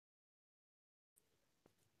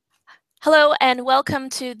Hello and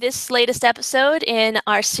welcome to this latest episode in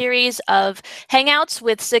our series of Hangouts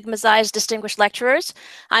with Sigma Xi's distinguished lecturers.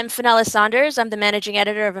 I'm Fenella Saunders. I'm the managing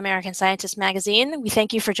editor of American Scientist magazine. We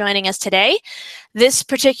thank you for joining us today. This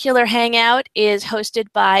particular Hangout is hosted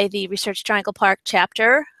by the Research Triangle Park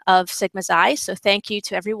chapter of Sigma Xi, so thank you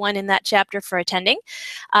to everyone in that chapter for attending.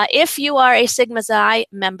 If you are a Sigma Xi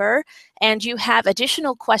member and you have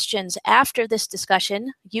additional questions after this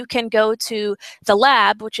discussion, you can go to the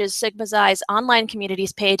lab, which is Sigma Xi's online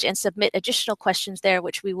communities page, and submit additional questions there,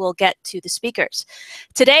 which we will get to the speakers.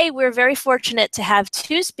 Today, we're very fortunate to have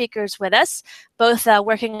two speakers with us, both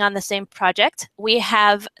working on the same project. We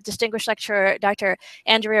have distinguished lecturer Dr.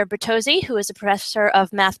 Andrea Bertozzi, who is a professor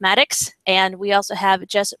of mathematics, and we also have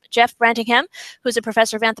Jeff Brantingham, who's a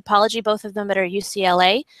professor of anthropology, both of them at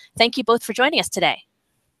UCLA. Thank you both for joining us today.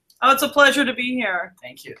 Oh, it's a pleasure to be here.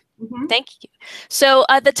 Thank you. Mm-hmm. Thank you. So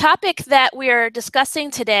the topic that we are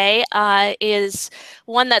discussing today is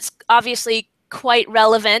one that's obviously quite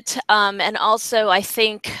relevant and also, I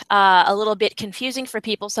think, a little bit confusing for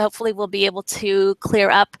people. So hopefully we'll be able to clear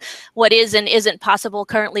up what is and isn't possible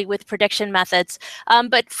currently with prediction methods.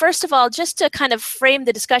 But first of all, just to kind of frame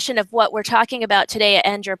the discussion of what we're talking about today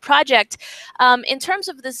and your project, in terms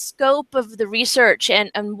of the scope of the research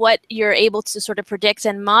and what you're able to sort of predict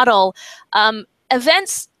and model,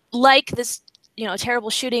 events like this, terrible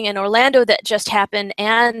shooting in Orlando that just happened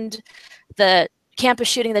and the campus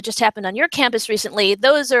shooting that just happened on your campus recently,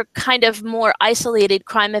 those are kind of more isolated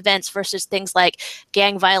crime events versus things like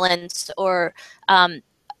gang violence or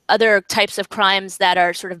other types of crimes that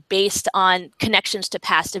are sort of based on connections to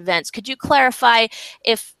past events. Could you clarify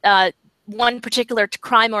if one particular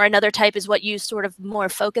crime or another type is what you sort of more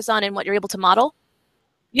focus on and what you're able to model?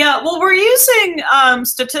 Yeah, well, we're using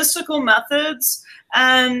statistical methods,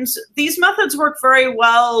 and these methods work very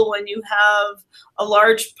well when you have a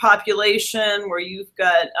large population where you've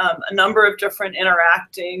got a number of different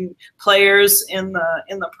interacting players in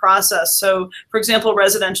the process. So, for example,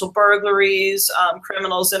 residential burglaries,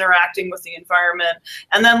 criminals interacting with the environment,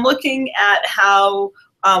 and then looking at how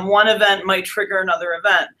one event might trigger another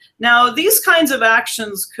event. Now, these kinds of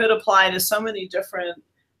actions could apply to so many different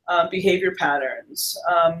behavior patterns.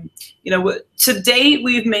 To date,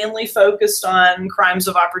 we've mainly focused on crimes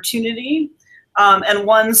of opportunity and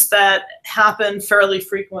ones that happen fairly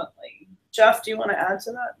frequently. Jeff, do you want to add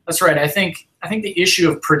to that? That's right. I think the issue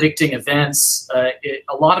of predicting events,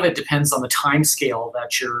 a lot of it depends on the time scale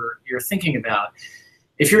that you're thinking about.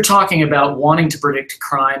 If you're talking about wanting to predict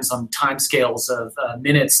crimes on time scales of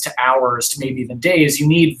minutes to hours to maybe even days, you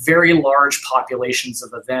need very large populations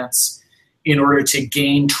of events in order to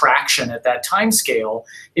gain traction at that time scale.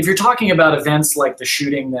 If you're talking about events like the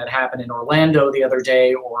shooting that happened in Orlando the other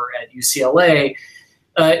day or at UCLA,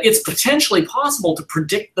 it's potentially possible to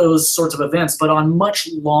predict those sorts of events, but on much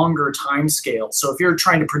longer time scales. So if you're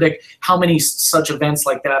trying to predict how many such events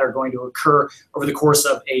like that are going to occur over the course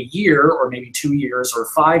of a year or maybe 2 years or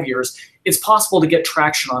 5 years, it's possible to get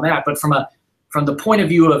traction on that. But from the point of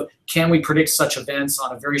view of can we predict such events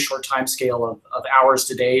on a very short time scale of hours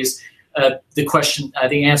to days,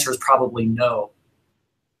 the answer is probably no.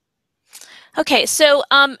 Okay, so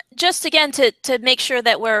just again to make sure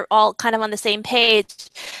that we're all kind of on the same page,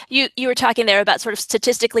 you were talking there about sort of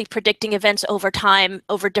statistically predicting events over time,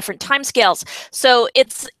 over different time scales. So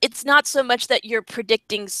it's not so much that you're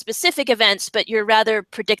predicting specific events, but you're rather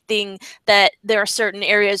predicting that there are certain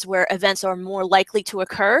areas where events are more likely to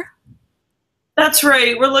occur. That's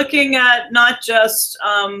right. We're looking at not just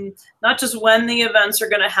when the events are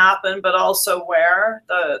going to happen, but also where,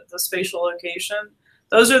 the spatial location.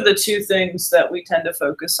 Those are the two things that we tend to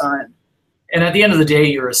focus on. And at the end of the day,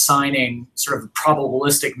 you're assigning sort of a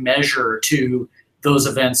probabilistic measure to those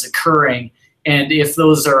events occurring. And if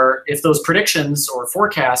those predictions or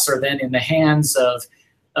forecasts are then in the hands of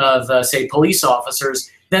say police officers,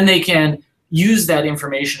 then they can use that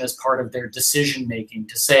information as part of their decision making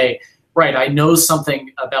to say, right, I know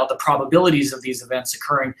something about the probabilities of these events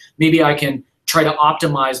occurring. Maybe I can try to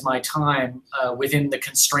optimize my time within the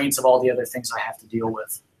constraints of all the other things I have to deal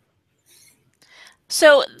with.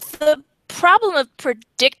 So the problem of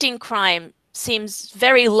predicting crime seems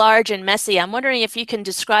very large and messy. I'm wondering if you can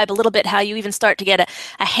describe a little bit how you even start to get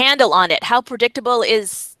a handle on it. How predictable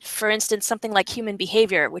is, for instance, something like human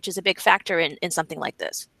behavior, which is a big factor in something like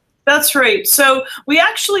this? That's right. So we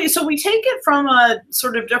take it from a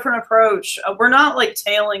sort of different approach. We're not like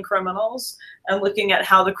tailing criminals and looking at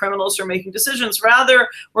how the criminals are making decisions. Rather,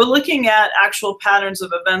 we're looking at actual patterns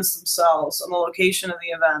of events themselves and the location of the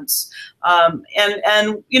events.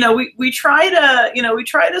 We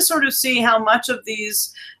try to sort of see how much of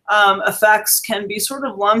these effects can be sort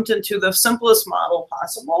of lumped into the simplest model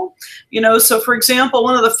possible. You know, so for example,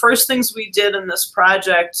 one of the first things we did in this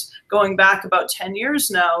project, going back about 10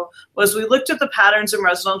 years now, was we looked at the patterns in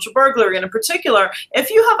residential burglary. And in particular, if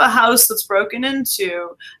you have a house that's broken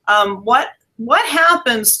into, what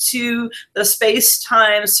happens to the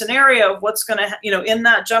space-time scenario of what's going to, you know, in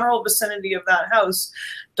that general vicinity of that house?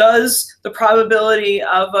 Does the probability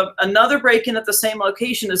of another break-in at the same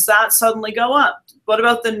location, does that suddenly go up? What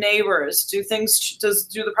about the neighbors? Do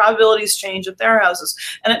the probabilities change at their houses?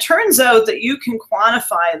 And it turns out that you can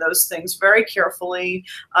quantify those things very carefully.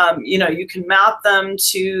 You know, you can map them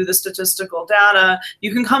to the statistical data.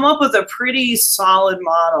 You can come up with a pretty solid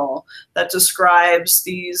model that describes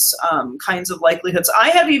these kinds of likelihoods.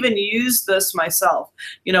 I have even used this myself.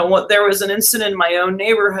 You know, there was an incident in my own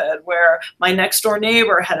neighborhood where my next door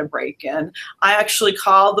neighbor had a break-in. I actually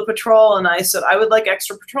called the patrol and I said, I would like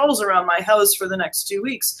extra patrols around my house for the next 2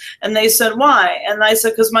 weeks. And they said, why? And I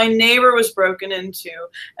said, because my neighbor was broken into.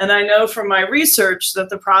 And I know from my research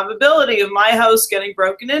that the probability of my house getting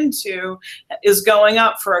broken into is going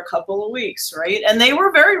up for a couple of weeks, right? And they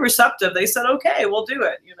were very receptive. They said, okay, we'll do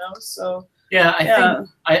it, you know, so. Yeah,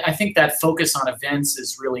 I think that focus on events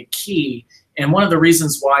is really key. And one of the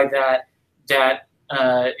reasons why that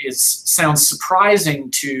sounds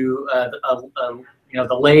surprising to you know,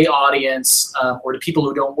 the lay audience or to people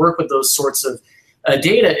who don't work with those sorts of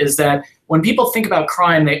data is that when people think about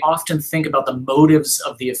crime, they often think about the motives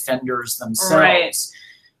of the offenders themselves. Right.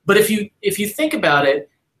 But if you think about it,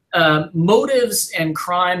 motives and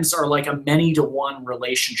crimes are like a many-to-one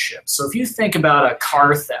relationship. So if you think about a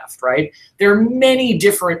car theft, right, there are many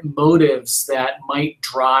different motives that might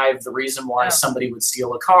drive the reason why somebody would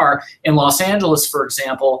steal a car. In Los Angeles, for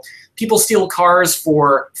example, people steal cars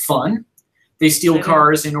for fun. They steal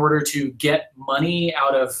cars in order to get money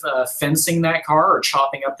out of fencing that car or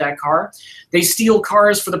chopping up that car. They steal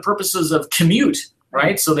cars for the purposes of commute,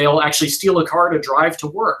 right? So they'll actually steal a car to drive to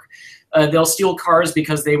work. They'll steal cars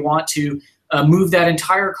because they want to move that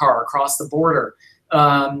entire car across the border.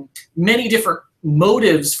 Many different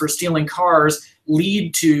motives for stealing cars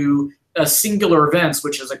lead to singular events,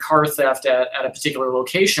 which is a car theft at a particular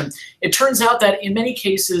location. It turns out that in many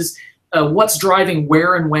cases, what's driving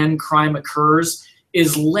where and when crime occurs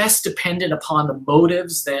is less dependent upon the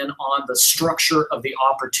motives than on the structure of the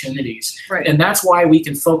opportunities. Right. And that's why we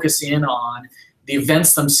can focus in on the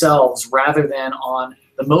events themselves rather than on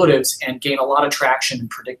the motives and gain a lot of traction in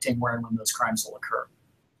predicting where and when those crimes will occur.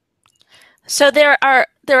 So there are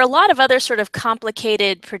a lot of other sort of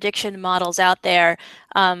complicated prediction models out there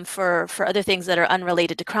for other things that are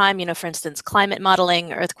unrelated to crime. You know, for instance, climate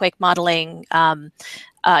modeling, earthquake modeling,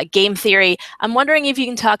 game theory. I'm wondering if you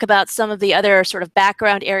can talk about some of the other sort of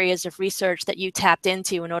background areas of research that you tapped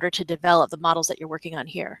into in order to develop the models that you're working on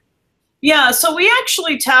here. Yeah, so we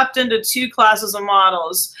actually tapped into two classes of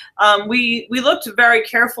models. We looked very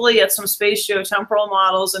carefully at some spatiotemporal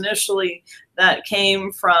models initially that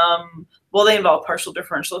came from, well, they involve partial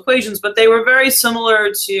differential equations, but they were very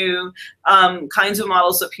similar to kinds of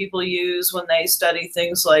models that people use when they study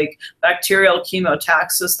things like bacterial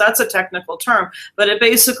chemotaxis. That's a technical term, but it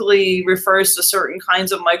basically refers to certain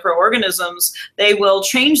kinds of microorganisms. They will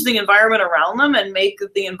change the environment around them and make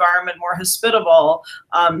the environment more hospitable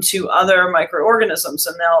to other microorganisms,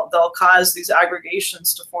 and they'll cause these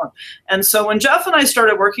aggregations to form. And so when Jeff and I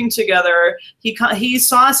started working together, he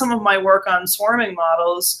saw some of my work on swarming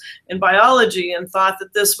models in biology and thought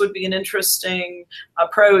that this would be an interesting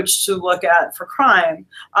approach to look at for crime.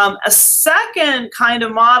 A second kind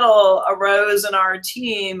of model arose in our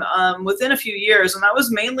team within a few years, and that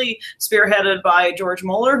was mainly spearheaded by George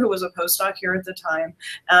Moeller, who was a postdoc here at the time.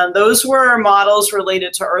 And those were models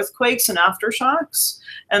related to earthquakes and aftershocks.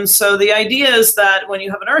 And so the idea is that when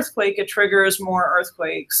you have an earthquake, it triggers more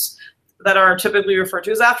earthquakes that are typically referred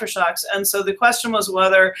to as aftershocks. And so the question was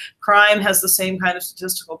whether crime has the same kind of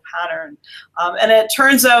statistical pattern. And it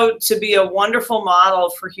turns out to be a wonderful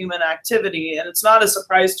model for human activity, and it's not a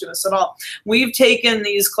surprise to us at all. We've taken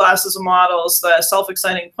these classes of models, the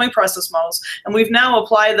self-exciting point process models, and we've now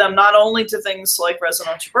applied them not only to things like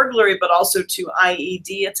residential burglary, but also to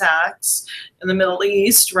IED attacks in the Middle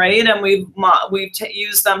East, right? And we've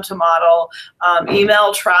used them to model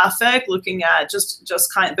email traffic, looking at just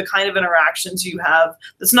the kind of interactions you have.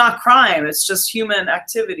 That's not crime, it's just human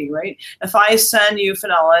activity, right? If I send you,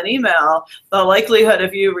 Fenella, an email, the likelihood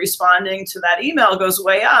of you responding to that email goes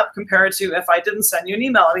way up compared to if I didn't send you an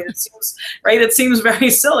email. I mean, it seems, right? It seems very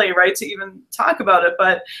silly, right, to even talk about it,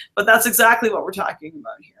 but that's exactly what we're talking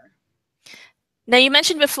about here. Now, you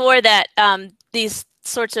mentioned before that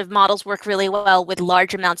sorts of models work really well with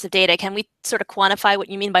large amounts of data. Can we sort of quantify what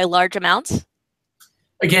you mean by large amounts?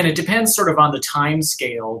 Again, it depends sort of on the time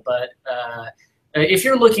scale, but if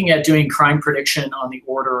you're looking at doing crime prediction on the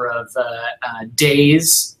order of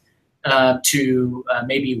days to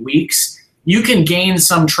maybe weeks, you can gain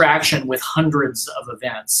some traction with hundreds of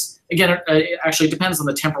events. Again, it actually depends on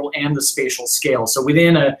the temporal and the spatial scale. So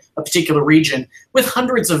within a particular region, with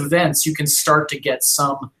hundreds of events, you can start to get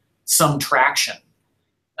some traction.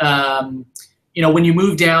 You know, when you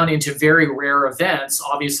move down into very rare events,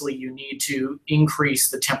 obviously you need to increase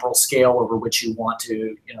the temporal scale over which you want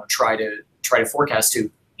to, you know, try to forecast to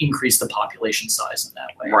increase the population size in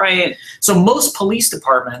that way. Right. So most police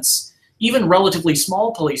departments, even relatively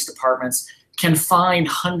small police departments, can find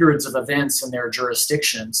hundreds of events in their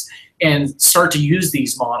jurisdictions and start to use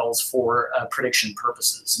these models for prediction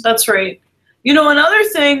purposes. That's right. You know, another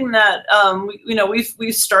thing that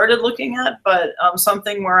we've started looking at, but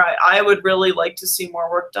something where I would really like to see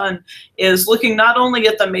more work done is looking not only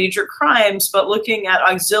at the major crimes, but looking at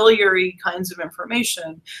auxiliary kinds of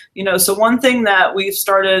information. You know, so one thing that we've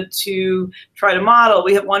started to try to model,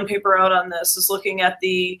 we have one paper out on this, is looking at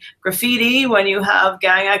the graffiti when you have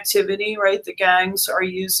gang activity, right? The gangs are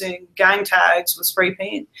using gang tags with spray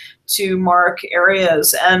paint to mark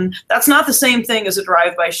areas, and that's not the same thing as a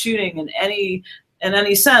drive-by shooting in any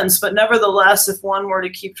sense, but nevertheless, if one were to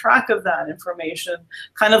keep track of that information,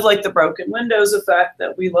 kind of like the broken windows effect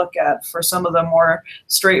that we look at for some of the more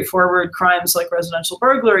straightforward crimes like residential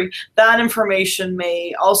burglary, that information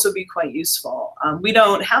may also be quite useful. We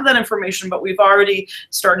don't have that information, but we've already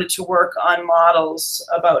started to work on models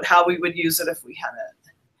about how we would use it if we had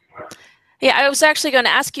it. Yeah, I was actually going to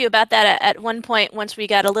ask you about that at one point once we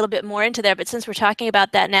got a little bit more into there, but since we're talking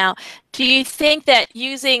about that now, do you think that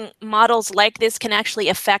using models like this can actually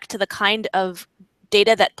affect the kind of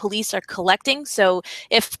data that police are collecting? So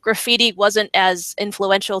if graffiti wasn't as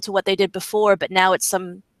influential to what they did before, but now it's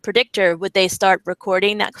some predictor, would they start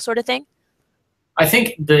recording that sort of thing? I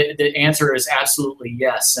think the answer is absolutely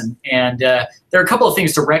yes. And there are a couple of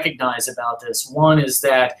things to recognize about this. One is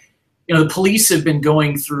that, you know, the police have been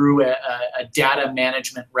going through a data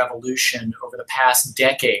management revolution over the past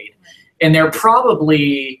decade, and they're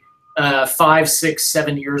probably 5, 6,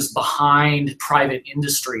 7 years behind private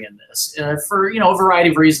industry in this for, you know, a variety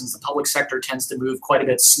of reasons. The public sector tends to move quite a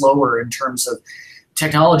bit slower in terms of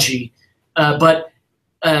technology, but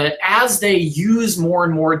as they use more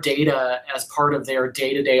and more data as part of their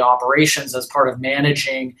day-to-day operations, as part of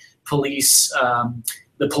managing police,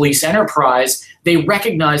 the police enterprise, they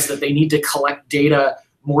recognize that they need to collect data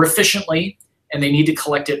more efficiently, and they need to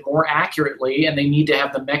collect it more accurately, and they need to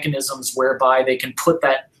have the mechanisms whereby they can put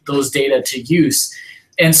those data to use.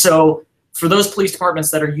 And so for those police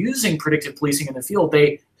departments that are using predictive policing in the field,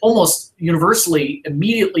 they almost universally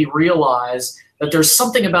immediately realize that there's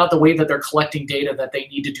something about the way that they're collecting data that they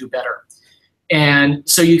need to do better. And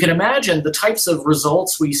so you can imagine the types of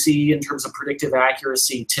results we see in terms of predictive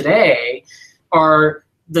accuracy today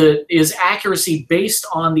is accuracy based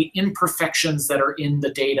on the imperfections that are in the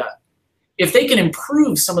data. If they can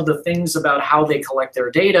improve some of the things about how they collect their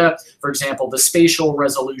data, for example, the spatial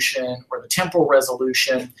resolution or the temporal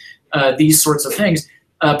resolution, these sorts of things,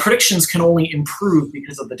 predictions can only improve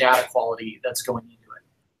because of the data quality that's going into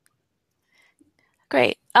it.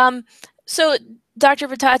 Great. So Dr.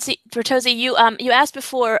 Bertozzi, you asked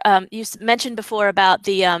before, you mentioned before about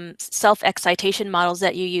the self-excitation models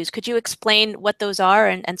that you use. Could you explain what those are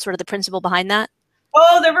and sort of the principle behind that?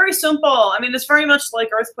 Oh, they're very simple. I mean, it's very much like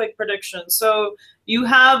earthquake prediction. So you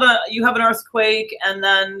have an earthquake, and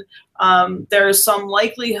then there's some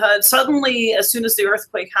likelihood. Suddenly, as soon as the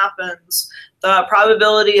earthquake happens, the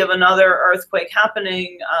probability of another earthquake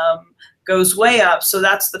happening goes way up. So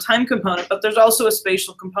that's the time component, but there's also a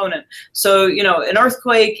spatial component. So, you know, an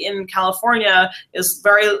earthquake in California is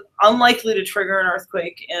very unlikely to trigger an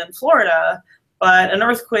earthquake in Florida, but an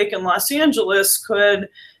earthquake in Los Angeles could,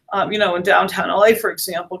 you know, in downtown LA, for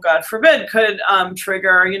example, God forbid, could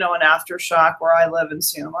trigger, you know, an aftershock where I live in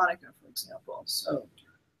Santa Monica, for example. So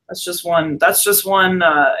that's just one,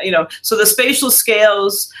 you know, so the spatial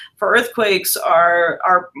scales for earthquakes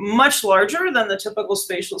are much larger than the typical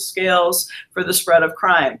spatial scales for the spread of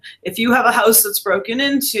crime. If you have a house that's broken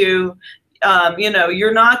into, you know,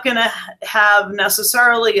 you're not going to have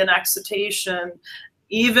necessarily an excitation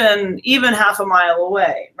even half a mile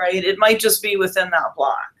away, right? It might just be within that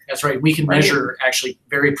block. That's right. We can measure actually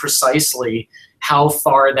very precisely how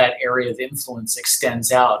far that area of influence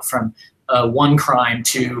extends out from one crime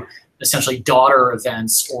to essentially daughter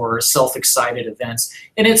events or self-excited events.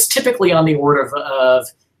 And it's typically on the order of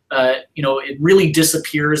it really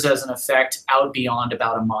disappears as an effect out beyond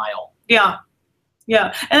about a mile. Yeah.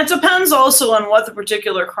 Yeah, and it depends also on what the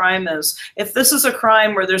particular crime is. If this is a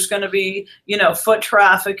crime where there's going to be, foot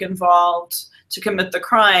traffic involved to commit the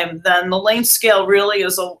crime, then the length scale really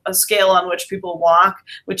is a scale on which people walk,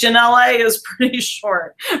 which in LA is pretty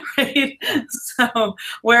short, right? So,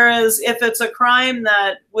 whereas if it's a crime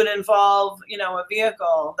that would involve, a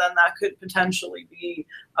vehicle, then that could potentially be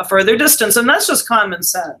a further distance, and that's just common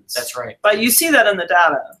sense. That's right. But you see that in the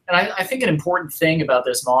data. And I think an important thing about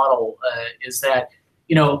this model is that,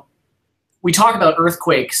 we talk about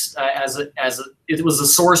earthquakes it was a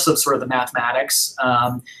source of sort of the mathematics,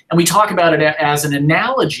 and we talk about it as an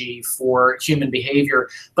analogy for human behavior.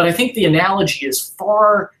 But I think the analogy is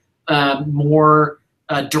far more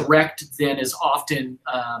direct than is often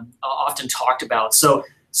talked about. So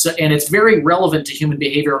and it's very relevant to human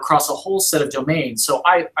behavior across a whole set of domains. So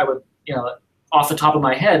I would, off the top of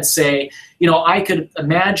my head, say, I could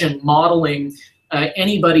imagine modeling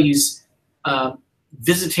anybody's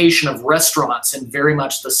visitation of restaurants in very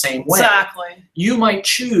much the same way. Exactly. You might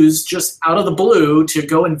choose just out of the blue to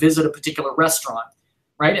go and visit a particular restaurant,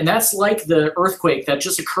 right? And that's like the earthquake that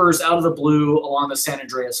just occurs out of the blue along the San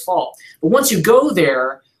Andreas Fault. But once you go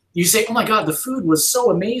there, you say, oh my God, the food was so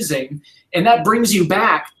amazing. And that brings you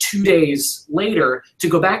back 2 days later to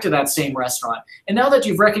go back to that same restaurant. And now that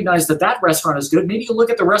you've recognized that that restaurant is good, maybe you look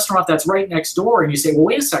at the restaurant that's right next door and you say, well,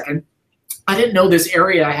 wait a second, I didn't know this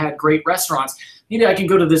area had great restaurants. Maybe I can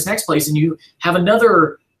go to this next place, and you have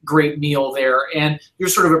another great meal there, and your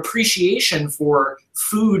sort of appreciation for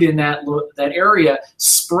food in that area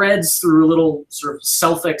spreads through a little sort of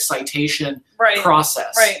self-excitation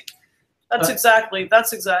process. Right. That's exactly how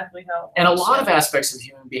it works. And a lot of aspects of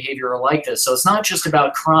human behavior are like this. So it's not just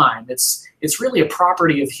about crime. It's really a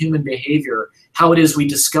property of human behavior, how it is we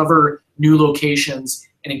discover new locations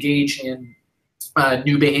and engage in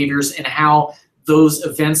new behaviors, and how those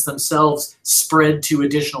events themselves spread to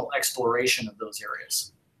additional exploration of those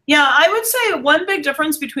areas. Yeah, I would say one big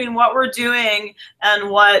difference between what we're doing and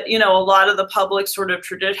what, a lot of the public sort of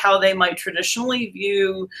how they might traditionally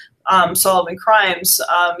view solving crimes.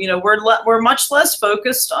 We're much less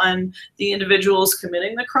focused on the individuals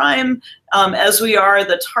committing the crime as we are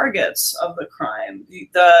the targets of the crime.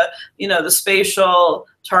 The spatial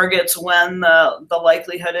targets when the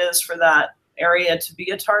likelihood is for that area to be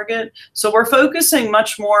a target. So we're focusing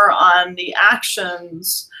much more on the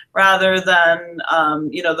actions rather than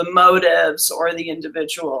the motives or the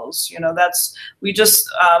individuals. That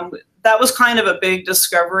was kind of a big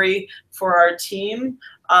discovery for our team.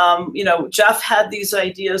 Jeff had these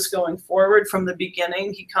ideas going forward from the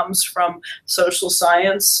beginning. He comes from social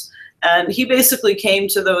science. And he basically came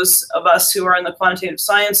to those of us who are in the quantitative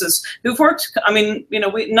sciences who've worked,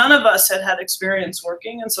 none of us had experience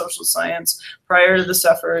working in social science prior to this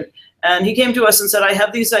effort. And he came to us and said, I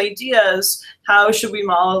have these ideas. How should we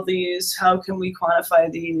model these? How can we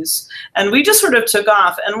quantify these? And we just sort of took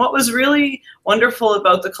off. And what was really wonderful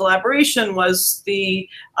about the collaboration was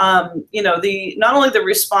not only the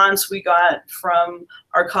response we got from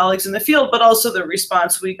our colleagues in the field, but also the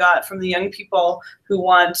response we got from the young people who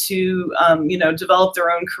want to, develop their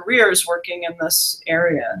own careers working in this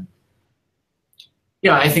area.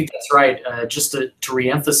 Yeah, I think that's right. Just to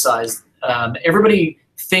reemphasize, everybody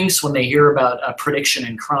thinks when they hear about prediction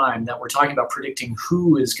in crime that we're talking about predicting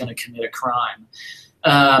who is going to commit a crime.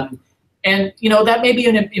 And that may be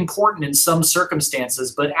important in some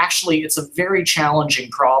circumstances, but actually it's a very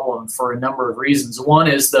challenging problem for a number of reasons. One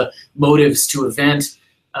is the motives to event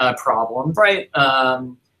problem. Right.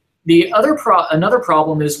 Another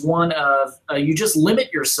problem is one of you just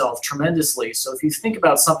limit yourself tremendously. So if you think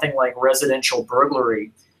about something like residential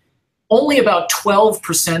burglary, only about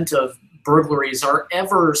 12% of burglaries are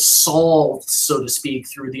ever solved, so to speak,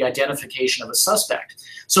 through the identification of a suspect.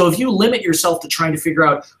 So if you limit yourself to trying to figure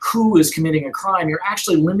out who is committing a crime, you're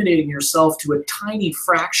actually limiting yourself to a tiny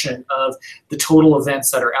fraction of the total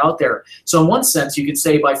events that are out there. So in one sense, you could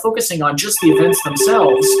say by focusing on just the events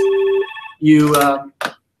themselves, you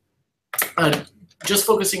just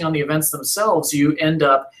focusing on the events themselves, you end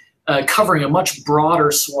up covering a much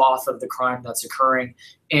broader swath of the crime that's occurring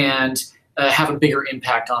and have a bigger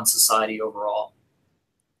impact on society overall.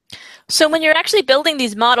 So when you're actually building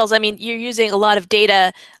these models, I mean, you're using a lot of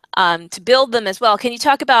data to build them as well. Can you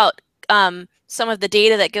talk about some of the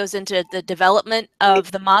data that goes into the development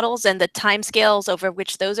of the models and the timescales over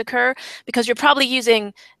which those occur? Because you're probably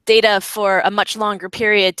using data for a much longer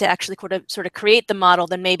period to actually sort of create the model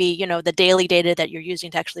than maybe, the daily data that you're using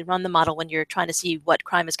to actually run the model when you're trying to see what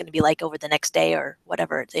crime is going to be like over the next day or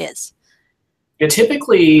whatever it is. Yeah,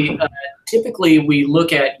 typically we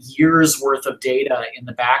look at years worth of data in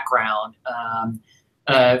the background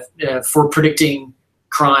for predicting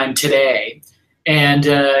crime today. And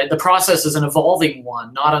the process is an evolving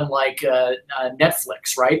one, not unlike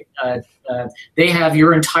Netflix, right? They have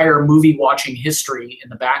your entire movie watching history in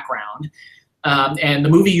the background. And the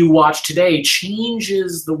movie you watch today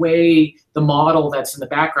changes the way the model that's in the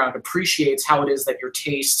background appreciates how it is that your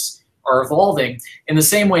tastes are evolving, in the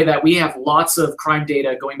same way that we have lots of crime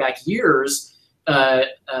data going back years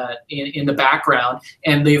in the background,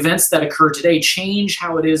 and the events that occur today change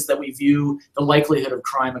how it is that we view the likelihood of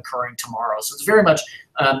crime occurring tomorrow. So it's very much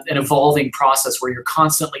an evolving process where you're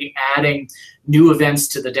constantly adding new events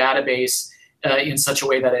to the database in such a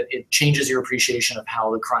way that it changes your appreciation of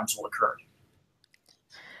how the crimes will occur.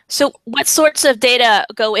 So what sorts of data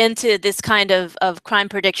go into this kind of crime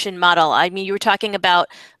prediction model? I mean, you were talking about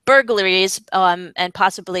burglaries and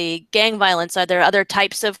possibly gang violence. Are there other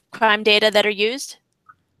types of crime data that are used?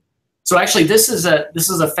 So actually, this is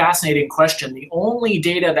a fascinating question. The only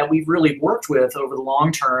data that we've really worked with over the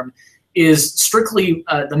long term is strictly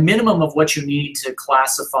the minimum of what you need to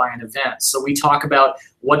classify an event. So we talk about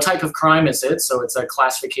what type of crime is it. So it's a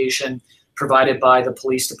classification provided by the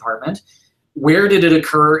police department. Where did it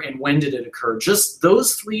occur and when did it occur? Just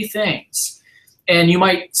those three things. And you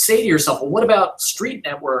might say to yourself, well, what about street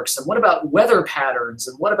networks? And what about weather patterns?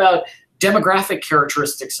 And what about demographic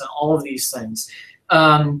characteristics and all of these things?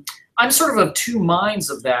 I'm sort of two minds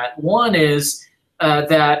of that. One is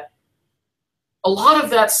that a lot of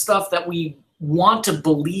that stuff that we want to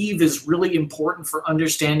believe is really important for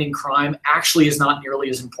understanding crime actually is not nearly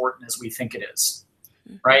as important as we think it is,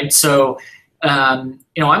 right? So, you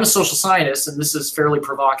know, I'm a social scientist, and this is fairly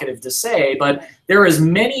provocative to say, but there are as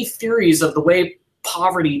many theories of the way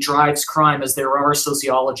poverty drives crime as there are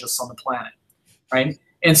sociologists on the planet, right?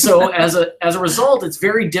 And so as a result, it's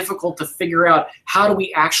very difficult to figure out how do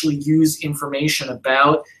we actually use information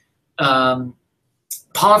about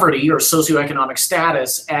poverty or socioeconomic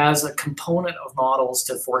status as a component of models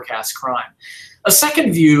to forecast crime. A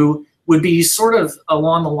second view would be sort of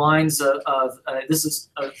along the lines of this is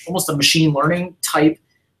almost a machine learning type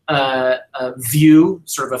view,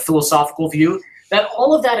 sort of a philosophical view, that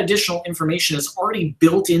all of that additional information is already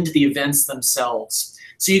built into the events themselves.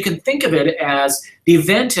 So you can think of it as the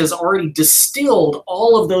event has already distilled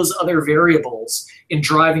all of those other variables in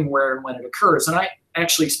driving where and when it occurs. And I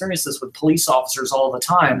actually experience this with police officers all the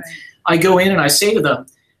time. Right. I go in and I say to them,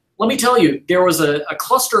 let me tell you, there was a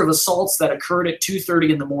cluster of assaults that occurred at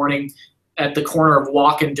 2:30 in the morning at the corner of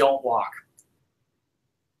Walk and Don't Walk.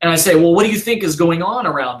 And I say, well, what do you think is going on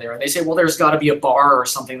around there? And they say, well, there's got to be a bar or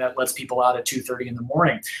something that lets people out at 2:30 in the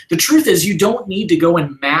morning. The truth is you don't need to go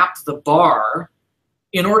and map the bar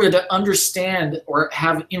in order to understand or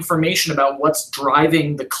have information about what's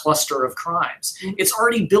driving the cluster of crimes. It's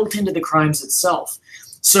already built into the crimes itself.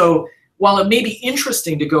 So while it may be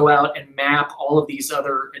interesting to go out and map all of these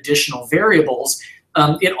other additional variables,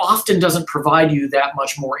 it often doesn't provide you that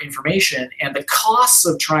much more information, and the costs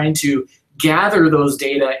of trying to gather those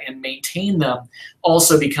data and maintain them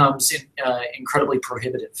also becomes incredibly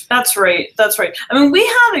prohibitive. That's right. That's right. I mean, we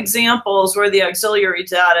have examples where the auxiliary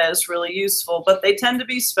data is really useful, but they tend to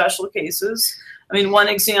be special cases. I mean, one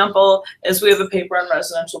example is we have a paper on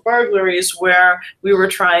residential burglaries where we were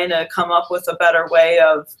trying to come up with a better way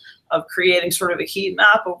of creating sort of a heat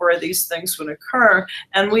map of where these things would occur.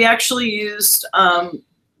 And we actually used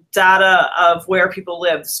data of where people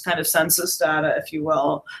live, this kind of census data, if you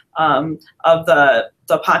will, of the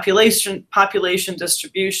population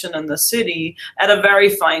distribution in the city at a very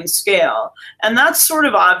fine scale. And that's sort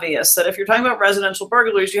of obvious that if you're talking about residential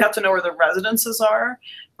burglaries, you have to know where the residences are,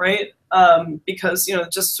 right? Because, you know,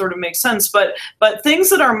 it just sort of makes sense. But things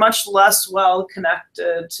that are much less well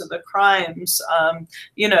connected to the crimes,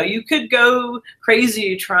 you know, you could go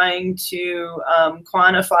crazy trying to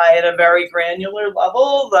quantify at a very granular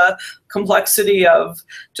level the complexity of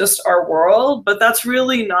just our world, but that's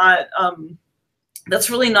really not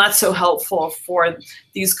so helpful for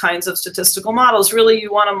these kinds of statistical models. Really,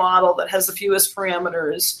 you want a model that has the fewest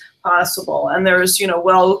parameters possible, and there's, you know,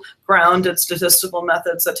 well-grounded statistical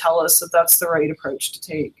methods that tell us that that's the right approach to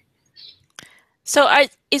take. So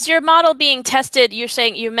is your model being tested, you're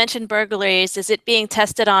saying, you mentioned burglaries, is it being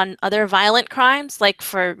tested on other violent crimes, like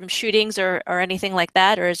for shootings or anything like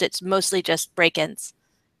that, or is it mostly just break-ins?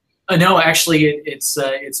 No, actually,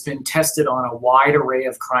 it's been tested on a wide array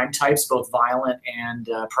of crime types, both violent and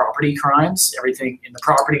property crimes. Everything in the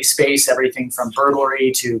property space, everything from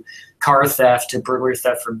burglary to car theft to burglary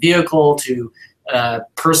theft from vehicle to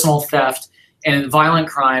personal theft. And in violent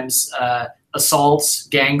crimes, assaults,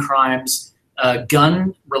 gang crimes,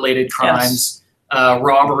 gun-related crimes,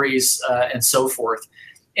 robberies, and so forth.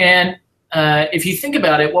 And if you think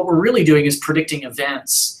about it, what we're really doing is predicting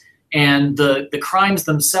events, and the crimes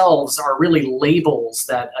themselves are really labels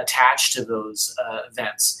that attach to those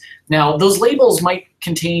events. Now, those labels might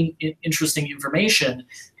contain interesting information,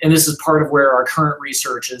 and this is part of where our current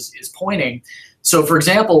research is pointing. So, for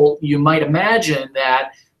example, you might imagine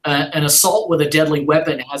that an assault with a deadly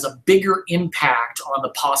weapon has a bigger impact on the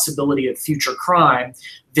possibility of future crime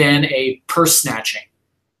than a purse snatching,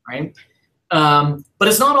 right? But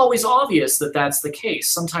it's not always obvious that that's the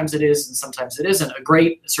case. Sometimes it is and sometimes it isn't. A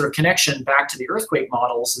great sort of connection back to the earthquake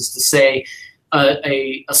models is to say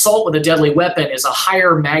a assault with a deadly weapon is a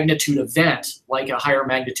higher magnitude event, like a higher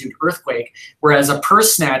magnitude earthquake, whereas a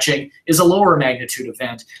purse snatching is a lower magnitude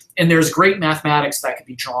event. And there's great mathematics that could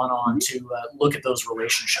be drawn on to look at those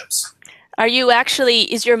relationships. Are you actually,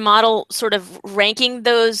 is your model sort of ranking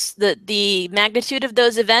those, the magnitude of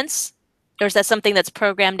those events? Or is that something that's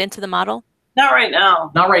programmed into the model? Not right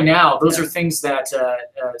now. Not right now. Those are things that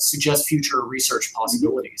suggest future research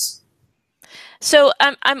possibilities. So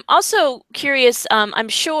I'm also curious, I'm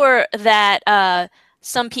sure that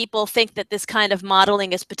some people think that this kind of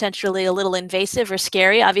modeling is potentially a little invasive or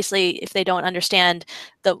scary, obviously, if they don't understand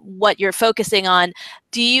what you're focusing on.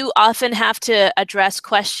 Do you often have to address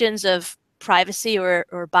questions of privacy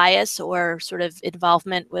or bias or sort of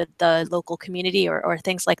involvement with the local community or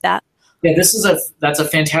things like that? Yeah, that's a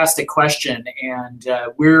fantastic question, and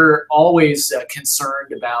we're always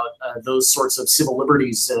concerned about those sorts of civil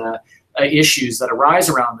liberties issues that arise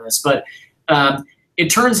around this. But it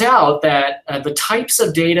turns out that the types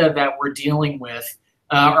of data that we're dealing with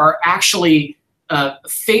are actually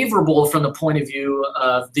favorable from the point of view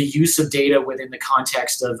of the use of data within the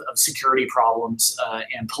context of security problems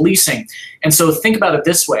and policing. And so think about it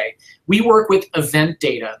this way. We work with event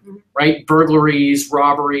data, right? Burglaries,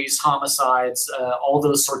 robberies, homicides, all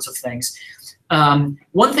those sorts of things.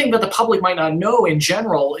 One thing that the public might not know in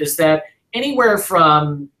general is that anywhere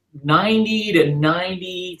from 90 to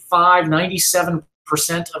 95, 97%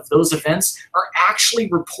 of those events are actually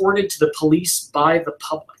reported to the police by the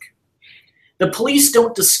public. The police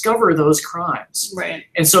don't discover those crimes. Right.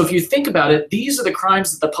 And so if you think about it, these are the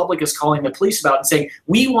crimes that the public is calling the police about and saying,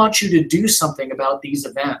 we want you to do something about these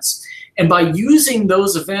events. And by using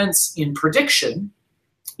those events in prediction,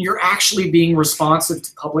 you're actually being responsive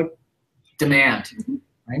to public demand.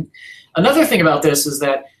 Right? Another thing about this is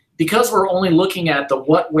that because we're only looking at the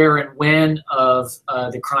what, where, and when of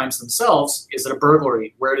the crimes themselves, is it a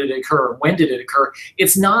burglary? Where did it occur? When did it occur?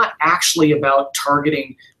 It's not actually about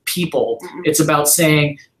targeting people. It's about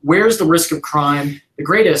saying, where's the risk of crime the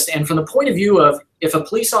greatest? And from the point of view of if a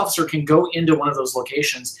police officer can go into one of those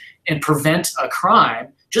locations and prevent a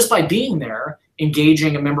crime just by being there,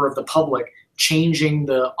 engaging a member of the public, changing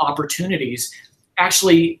the opportunities,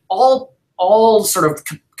 actually all sort of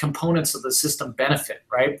components of the system benefit,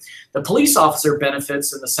 right? The police officer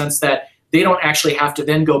benefits in the sense that they don't actually have to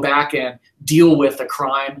then go back and deal with a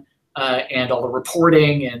crime and all the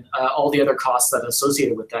reporting and all the other costs that are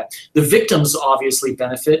associated with that. The victims obviously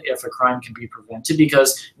benefit if a crime can be prevented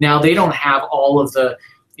because now they don't have all of the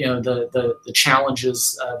the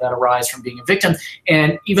challenges that arise from being a victim.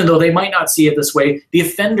 And even though they might not see it this way, the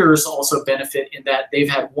offenders also benefit in that they've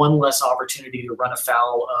had one less opportunity to run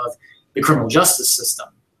afoul of the criminal justice system.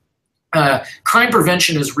 Crime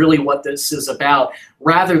prevention is really what this is about,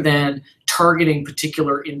 rather than targeting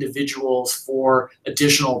particular individuals for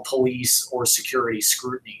additional police or security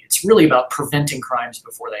scrutiny. It's really about preventing crimes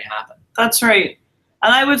before they happen. That's right.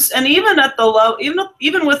 And even at the low,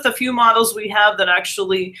 even with the few models we have that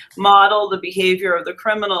actually model the behavior of the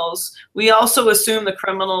criminals, we also assume the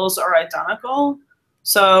criminals are identical.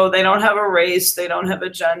 So they don't have a race, they don't have a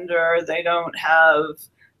gender, they don't have,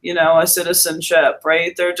 a citizenship,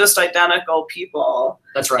 right? They're just identical people.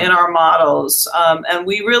 That's right. In our models. And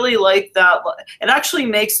we really like that. It actually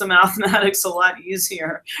makes the mathematics a lot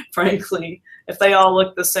easier, frankly. If they all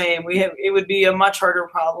look the same, it would be a much harder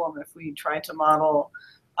problem if we tried to model,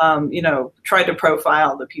 tried to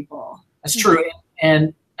profile the people. That's true.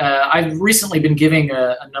 And I've recently been giving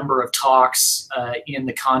a number of talks in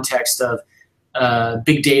the context of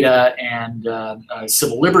big data and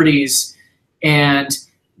civil liberties. And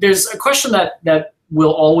there's a question that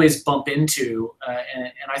we'll always bump into,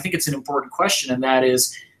 and I think it's an important question, and that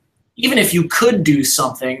is, even if you could do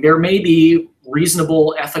something, there may be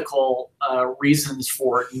reasonable ethical reasons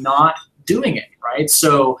for not doing it, right?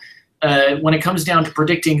 So when it comes down to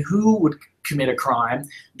predicting who would commit a crime,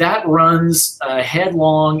 that runs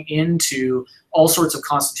headlong into all sorts of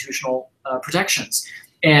constitutional protections.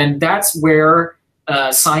 And that's where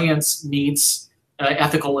science meets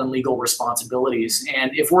ethical and legal responsibilities.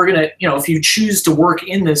 And if we're gonna, if you choose to work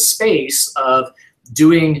in this space of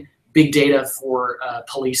doing big data for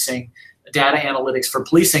policing, data analytics for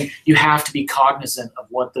policing, you have to be cognizant of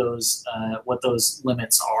what those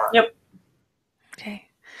limits are. Yep. Okay.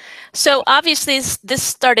 So obviously this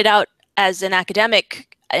started out as an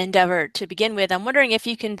academic endeavor to begin with. I'm wondering if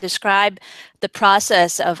you can describe the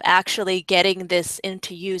process of actually getting this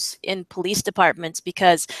into use in police departments,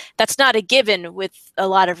 because that's not a given with a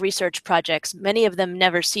lot of research projects. Many of them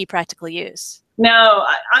never see practical use. No,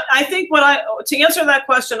 I think to answer that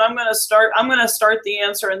question, I'm going to start the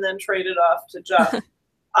answer and then trade it off to Jeff.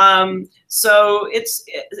 So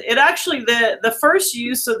it actually, the first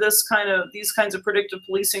use of these kinds of predictive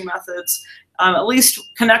policing methods, at least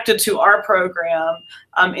connected to our program,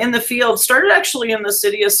 in the field, started actually in the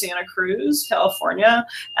city of Santa Cruz, California,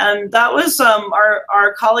 and that was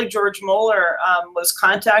our colleague George Moeller was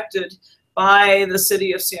contacted by the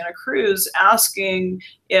city of Santa Cruz asking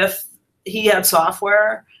if he had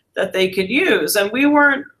software that they could use, and we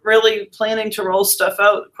weren't really planning to roll stuff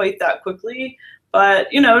out quite that quickly.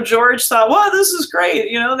 But George thought, well, this is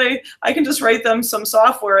great. I can just write them some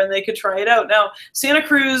software and they could try it out. Now, Santa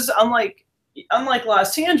Cruz, unlike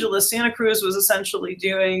Los Angeles, Santa Cruz was essentially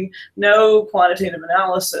doing no quantitative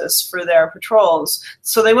analysis for their patrols.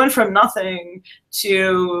 So they went from nothing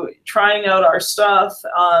to trying out our stuff.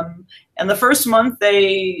 And the first month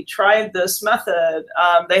they tried this method,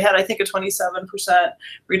 they had, I think, a 27%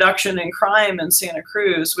 reduction in crime in Santa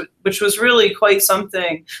Cruz, which was really quite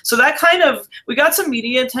something. So that we got some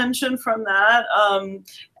media attention from that,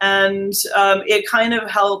 and it kind of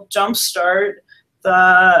helped jumpstart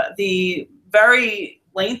the very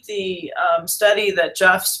lengthy study that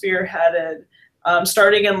Jeff spearheaded,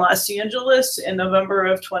 starting in Los Angeles in November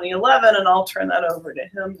of 2011, and I'll turn that over to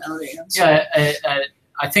him now to answer. Yeah,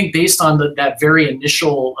 I think based on that very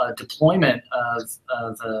initial deployment of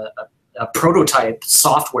a prototype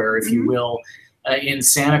software, if you will, in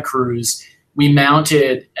Santa Cruz, we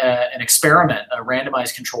mounted an experiment, a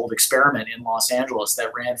randomized controlled experiment in Los Angeles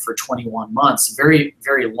that ran for 21 months, very,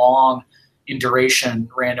 very long in duration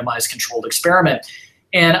randomized controlled experiment.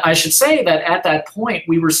 And I should say that at that point,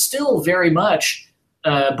 we were still very much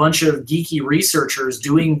a bunch of geeky researchers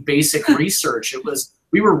doing basic research.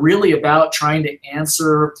 We were really about trying to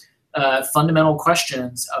answer fundamental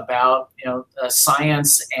questions about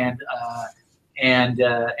science and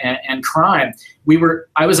crime.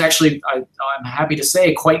 I was actually, I'm happy to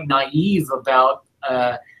say, quite naive about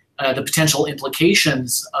the potential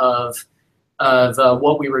implications of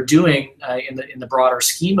what we were doing in the broader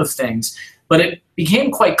scheme of things. But it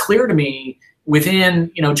became quite clear to me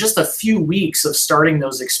within just a few weeks of starting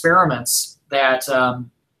those experiments that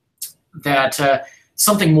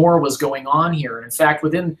something more was going on here. In fact,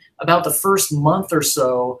 within about the first month or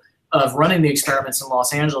so of running the experiments in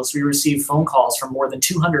Los Angeles, we received phone calls from more than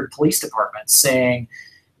 200 police departments saying,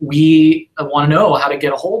 we want to know how to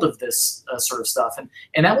get a hold of this sort of stuff.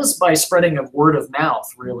 And that was by spreading of word of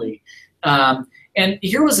mouth, really. And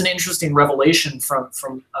here was an interesting revelation from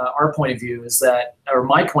our point of view, is that, or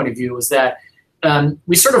my point of view, is that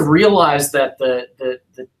we sort of realized that the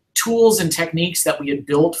tools and techniques that we had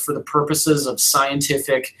built for the purposes of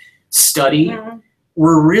scientific study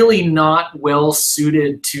were really not well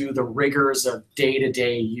suited to the rigors of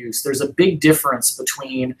day-to-day use. There's a big difference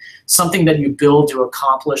between something that you build to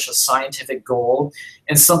accomplish a scientific goal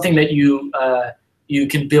and something that you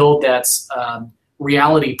can build that's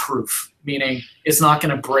reality proof, meaning it's not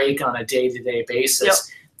going to break on a day-to-day basis. Yep.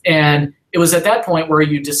 And it was at that point where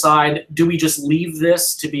you decide, do we just leave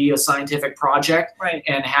this to be a scientific project, right,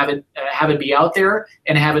 and have it be out there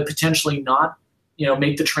and have it potentially not,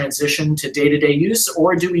 make the transition to day-to-day use,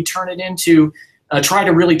 or do we turn it into, try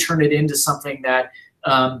to really turn it into something that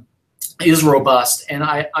is robust? And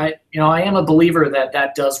I am a believer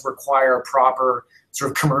that does require proper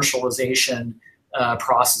sort of commercialization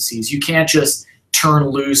processes. You can't just turn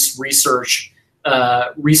loose research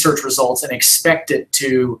results and expect it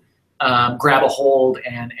to grab a hold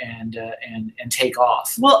and take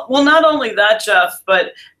off. Well, not only that, Jeff,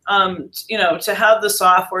 but to have the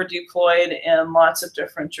software deployed in lots of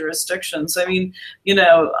different jurisdictions. I mean,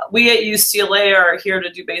 we at UCLA are here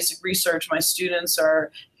to do basic research. My students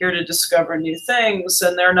are here to discover new things,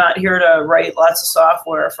 and they're not here to write lots of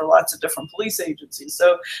software for lots of different police agencies.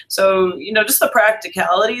 So just the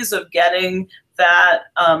practicalities of getting that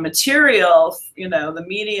material, the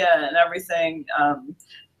media and everything,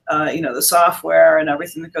 the software and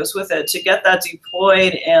everything that goes with it, to get that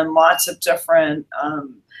deployed in lots of different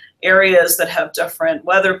areas that have different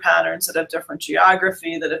weather patterns, that have different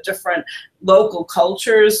geography, that have different local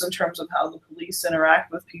cultures in terms of how the police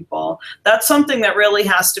interact with people. That's something that really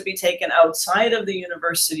has to be taken outside of the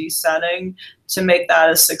university setting to make that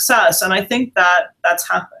a success. And I think that that's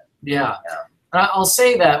happened. Yeah. I'll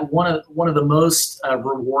say that one of the most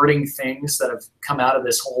rewarding things that have come out of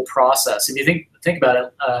this whole process, if you think about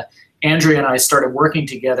it, Andrea and I started working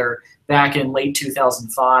together back in late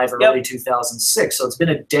 2005, early 2006. So it's been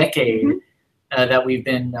a decade that we've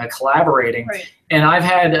been collaborating. Right. And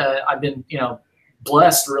I've been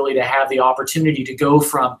blessed really to have the opportunity to go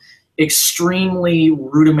from extremely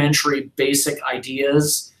rudimentary basic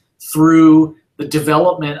ideas through the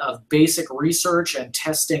development of basic research and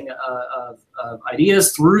testing of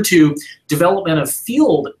ideas, through to development of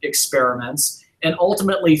field experiments, and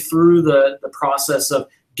ultimately through the process of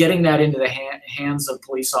getting that into the hands of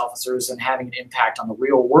police officers and having an impact on the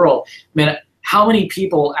real world. I mean, how many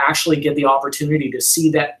people actually get the opportunity to see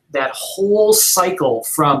that whole cycle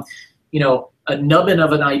from, a nubbin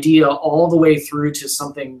of an idea all the way through to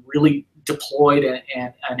something really deployed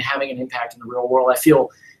and having an impact in the real world? I feel,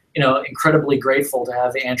 incredibly grateful to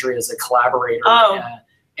have Andrea as a collaborator.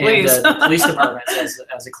 And the police department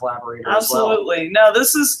as a collaborator Absolutely. as well. No,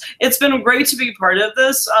 it's been great to be part of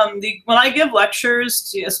this. When I give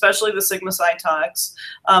lectures, especially the Sigma Psi talks,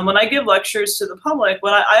 when I give lectures to the public,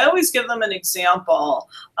 I always give them an example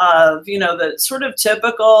of, the sort of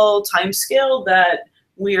typical time scale that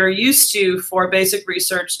we are used to for basic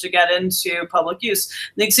research to get into public use.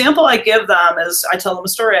 The example I give them is, I tell them a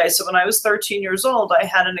story. I said, when I was 13 years old, I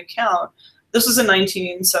had an account. This was in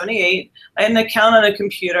 1978. I had an account on a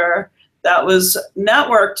computer that was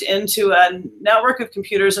networked into a network of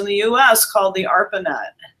computers in the US called the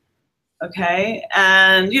ARPANET. Okay,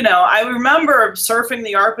 and I remember surfing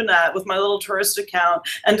the ARPANET with my little tourist account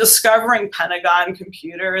and discovering Pentagon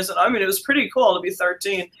computers, and I mean, it was pretty cool to be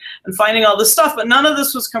 13 and finding all this stuff, but none of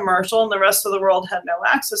this was commercial and the rest of the world had no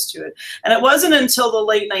access to it. And it wasn't until the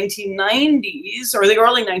late 1990s, or the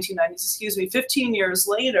early 1990s, excuse me, 15 years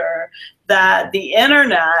later, that the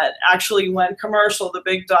internet actually went commercial, the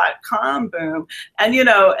big .com boom. And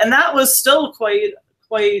and that was still quite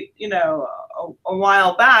a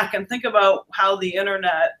while back. And think about how the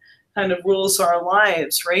internet kind of rules our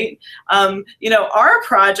lives, right? Our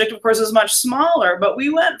project, of course, is much smaller, but we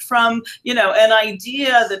went from, an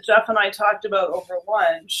idea that Jeff and I talked about over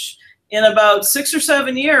lunch. In about 6 or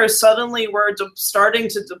 7 years, suddenly we're starting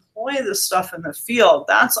to deploy this stuff in the field.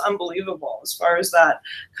 That's unbelievable as far as that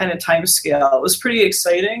kind of time scale. It was pretty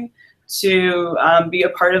exciting to be a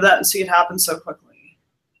part of that and see it happen so quickly.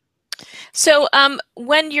 So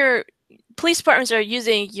when your police departments are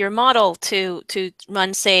using your model to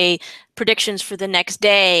run, say, predictions for the next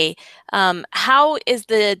day, how is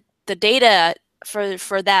the data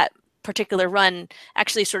for that particular run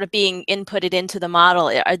actually sort of being inputted into the model?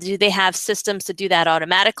 Do they have systems to do that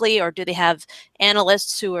automatically, or do they have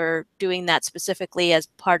analysts who are doing that specifically as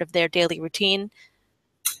part of their daily routine?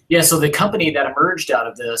 Yeah, so the company that emerged out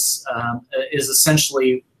of this is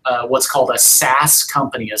essentially what's called a SaaS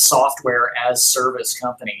company, a software as service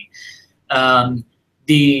company.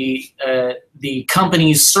 The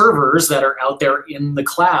company's servers that are out there in the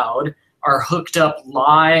cloud are hooked up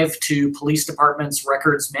live to police departments'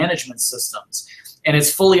 records management systems. And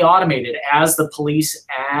it's fully automated. As the police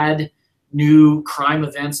add new crime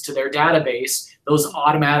events to their database, those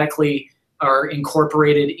automatically are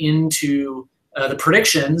incorporated into the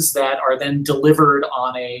predictions that are then delivered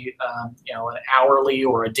on an hourly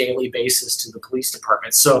or a daily basis to the police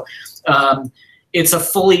department. So it's a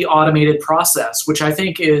fully automated process, which I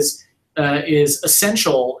think is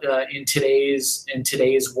essential in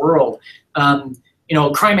today's world.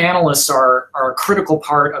 Crime analysts are a critical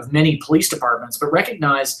part of many police departments, but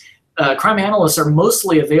recognize crime analysts are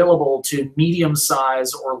mostly available to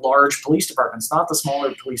medium-sized or large police departments, not the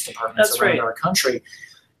smaller police departments around our country.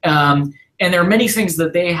 And there are many things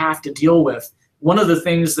that they have to deal with. One of the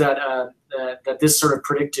things that this sort of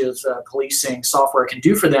predictive policing software can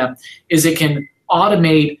do for them is it can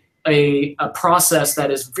automate a process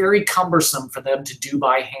that is very cumbersome for them to do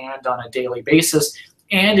by hand on a daily basis,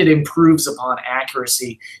 and it improves upon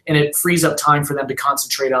accuracy, and it frees up time for them to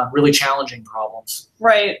concentrate on really challenging problems.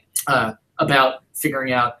 Right. About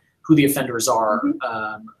figuring out who the offenders are,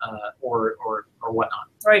 or whatnot.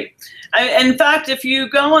 Right. In fact, if you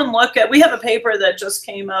go and look at, we have a paper that just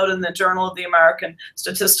came out in the Journal of the American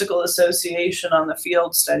Statistical Association on the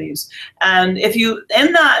field studies. And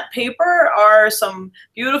in that paper are some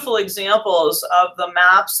beautiful examples of the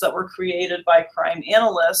maps that were created by crime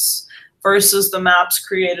analysts versus the maps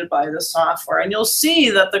created by the software. And you'll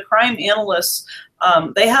see that the crime analysts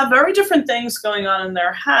they have very different things going on in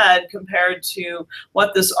their head compared to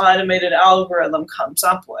what this automated algorithm comes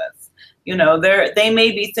up with. You know, they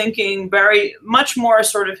may be thinking very much more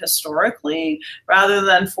sort of historically rather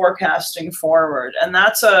than forecasting forward, and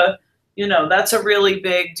that's a really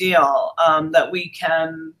big deal, that we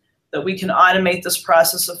can automate this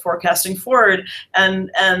process of forecasting forward,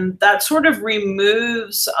 and that sort of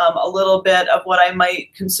removes a little bit of what I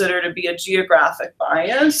might consider to be a geographic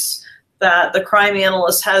bias that the crime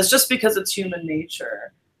analyst has, just because it's human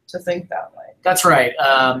nature to think that way. That's right.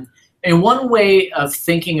 And one way of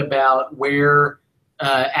thinking about where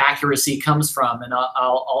accuracy comes from, and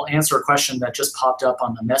I'll answer a question that just popped up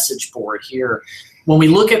on the message board here. When we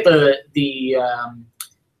look at the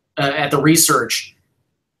research,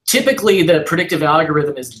 typically the predictive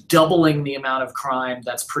algorithm is doubling the amount of crime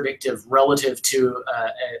that's predictive relative to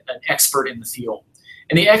an expert in the field.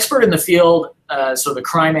 And the expert in the field, so the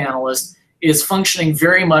crime analyst, is functioning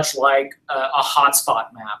very much like a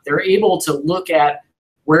hotspot map. They're able to look at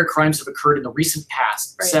where crimes have occurred in the recent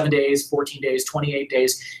past, right. 7 days, 14 days, 28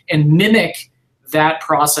 days, and mimic that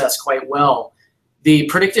process quite well. The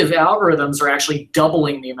predictive algorithms are actually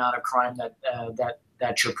doubling the amount of crime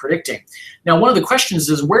that you're predicting. Now, one of the questions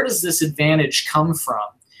is, where does this advantage come from?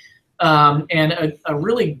 And a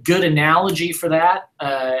really good analogy for that,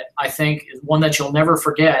 I think, one that you'll never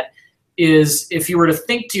forget, is if you were to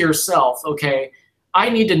think to yourself, okay, I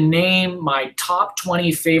need to name my top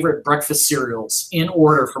 20 favorite breakfast cereals in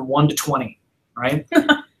order from 1 to 20, right?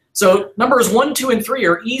 So numbers 1, 2, and 3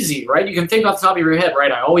 are easy, right? You can think off the top of your head,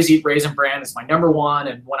 right? I always eat Raisin Bran. It's my number 1.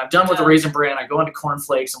 And when I'm done with the Raisin Bran, I go on to Corn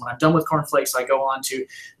Flakes. And when I'm done with Corn Flakes, I go on to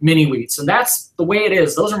Mini Wheats. And that's the way it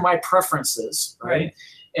is. Those are my preferences, right?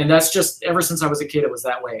 And that's just, ever since I was a kid, it was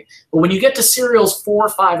that way. But when you get to cereals 4,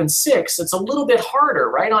 5, and 6, it's a little bit harder,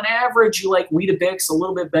 right? On average, you like Weetabix a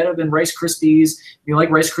little bit better than Rice Krispies. You like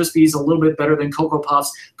Rice Krispies a little bit better than Cocoa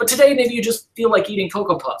Puffs. But today, maybe you just feel like eating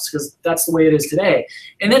Cocoa Puffs because that's the way it is today.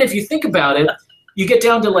 And then if you think about it, you get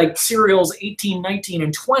down to like cereals 18, 19,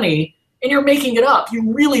 and 20, and you're making it up. You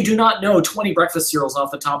really do not know 20 breakfast cereals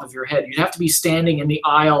off the top of your head. You'd have to be standing in the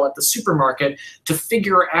aisle at the supermarket to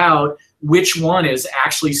figure out which one is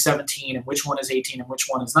actually 17 and which one is 18 and which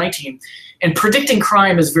one is 19. And predicting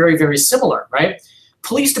crime is very, very similar, right?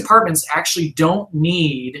 Police departments actually don't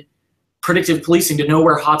need predictive policing to know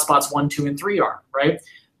where hotspots 1, 2, and 3 are, right?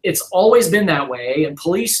 It's always been that way, and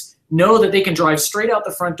police know that they can drive straight out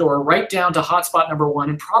the front door, right down to hotspot number 1,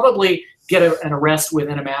 and probably get an arrest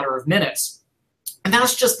within a matter of minutes. And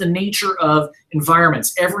that's just the nature of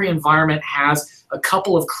environments. Every environment has a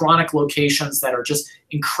couple of chronic locations that are just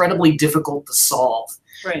incredibly difficult to solve.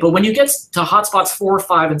 Right. But when you get to hotspots 4,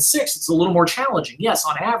 5, and 6, it's a little more challenging. Yes,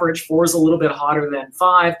 on average, 4 is a little bit hotter than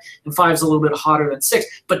 5, and 5 is a little bit hotter than 6.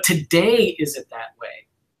 But today, is it that way?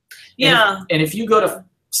 Yeah. And if you go to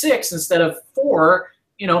 6 instead of 4,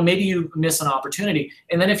 you know, maybe you miss an opportunity.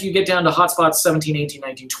 And then if you get down to hotspots 17, 18,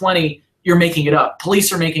 19, 20, you're making it up.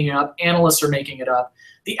 Police are making it up. Analysts are making it up.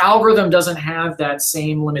 The algorithm doesn't have that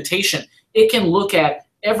same limitation. It can look at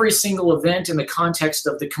every single event in the context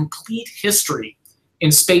of the complete history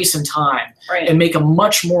in space and time, right, and make a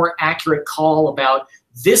much more accurate call about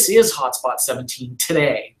this is hotspot 17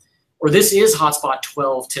 today, or this is hotspot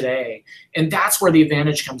 12 today. And that's where the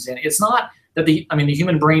advantage comes in. It's not that the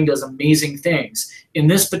human brain does amazing things. In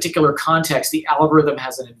this particular context, the algorithm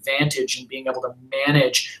has an advantage in being able to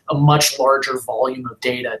manage a much larger volume of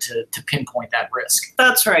data to pinpoint that risk.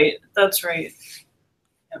 That's right. That's right.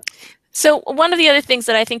 Yep. So one of the other things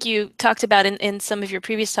that I think you talked about in some of your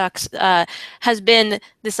previous talks has been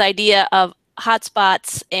this idea of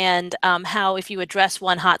hotspots and how if you address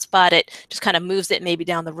one hotspot, it just kind of moves it maybe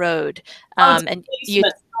down the road. And you,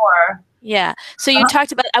 yeah. So you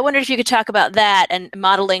talked about, I wondered if you could talk about that and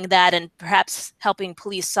modeling that and perhaps helping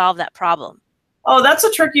police solve that problem. Oh, that's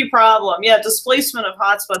a tricky problem. Yeah, displacement of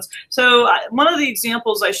hotspots. So one of the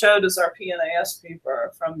examples I showed is our PNAS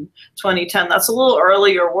paper from 2010. That's a little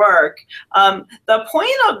earlier work. The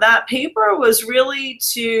point of that paper was really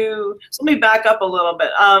to, so let me back up a little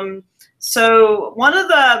bit. So one of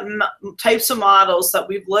the types of models that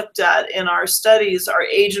we've looked at in our studies are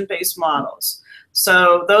agent-based models.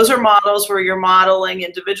 So those are models where you're modeling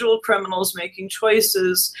individual criminals making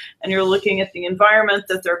choices, and you're looking at the environment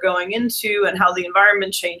that they're going into and how the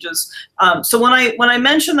environment changes. So when I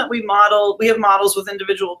mentioned that we have models with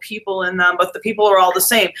individual people in them, but the people are all the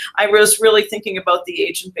same, I was really thinking about the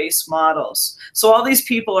agent-based models. So all these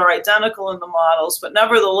people are identical in the models, but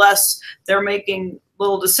nevertheless, they're making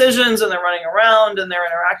little decisions, and they're running around and they're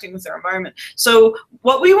interacting with their environment. So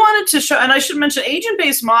what we wanted to show, and I should mention,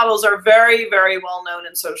 agent-based models are very, very well known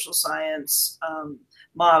in social science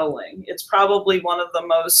modeling. It's probably one of the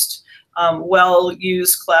most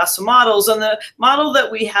well-used class of models. And the model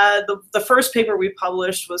that we had, the first paper we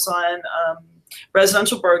published was on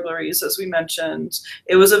residential burglaries, as we mentioned.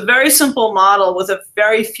 It was a very simple model with a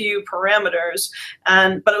very few parameters,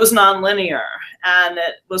 but it was nonlinear, and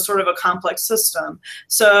it was sort of a complex system.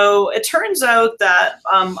 So it turns out that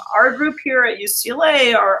our group here at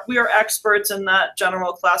UCLA, we are experts in that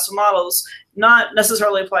general class of models, not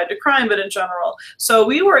necessarily applied to crime, but in general. So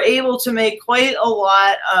we were able to make quite a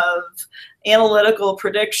lot of analytical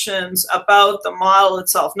predictions about the model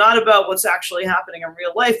itself, not about what's actually happening in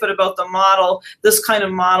real life, but about the model, this kind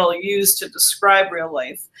of model used to describe real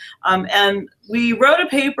life. And we wrote a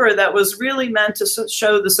paper that was really meant to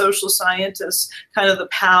show the social scientists kind of the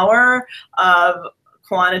power of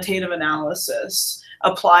quantitative analysis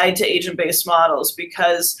applied to agent-based models,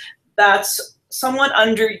 because that's somewhat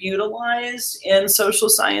underutilized in social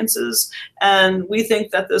sciences. And we think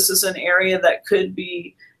that this is an area that could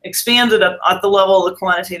be expanded up at the level of the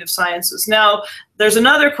quantitative sciences. Now, there's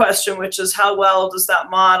another question, which is how well does that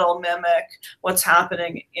model mimic what's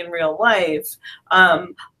happening in real life?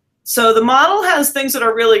 So the model has things that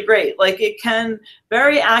are really great. Like, it can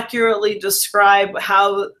very accurately describe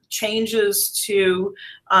how changes to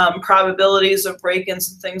probabilities of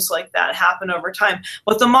break-ins and things like that happen over time.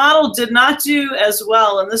 What the model did not do as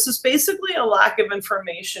well, and this is basically a lack of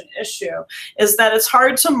information issue, is that it's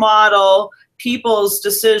hard to model people's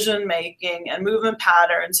decision making and movement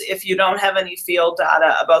patterns if you don't have any field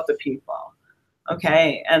data about the people.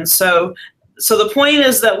 Okay, and so the point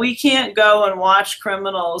is that we can't go and watch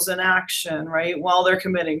criminals in action, right, while they're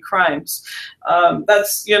committing crimes.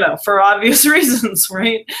 That's, you know, for obvious reasons,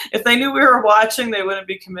 right? If they knew we were watching, they wouldn't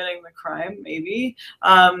be committing the crime, maybe.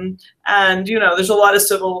 And, you know, there's a lot of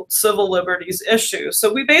civil liberties issues.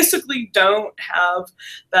 So we basically don't have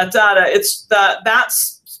that data. It's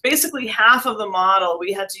that's basically half of the model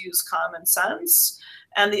we had to use common sense,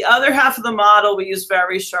 and the other half of the model we use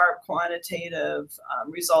very sharp quantitative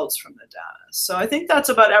results from the data. So I think that's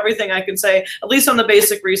about everything I can say, at least on the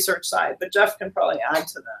basic research side, but Jeff can probably add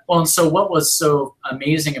to that. Well, and so what was so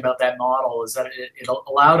amazing about that model is that it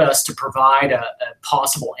allowed us to provide a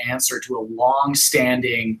possible answer to a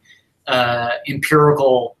long-standing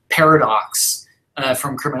empirical paradox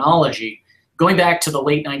from criminology. Going back to the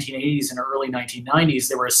late 1980s and early 1990s,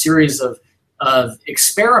 there were a series of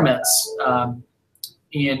experiments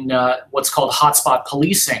in what's called hotspot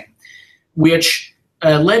policing, which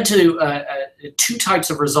led to two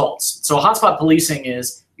types of results. So hotspot policing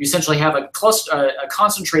is you essentially have a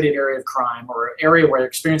concentrated area of crime, or an area where it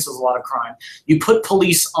experiences a lot of crime. You put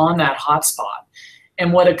police on that hotspot.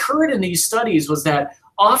 And what occurred in these studies was that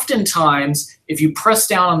oftentimes, if you press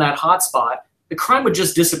down on that hotspot, the crime would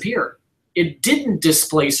just disappear. It didn't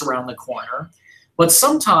displace around the corner, but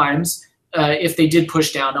sometimes if they did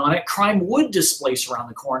push down on it, crime would displace around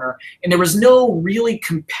the corner, and there was no really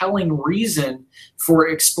compelling reason for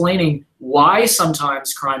explaining why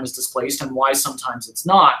sometimes crime is displaced and why sometimes it's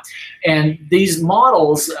not. And these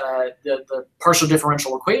models, the partial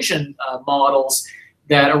differential equation models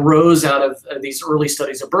that arose out of these early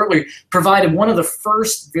studies of burglary, provided one of the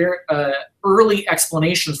first very early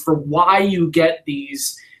explanations for why you get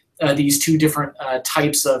these two different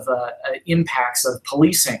types of impacts of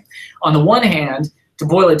policing. On the one hand, to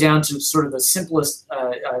boil it down to sort of the simplest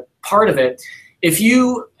part of it, if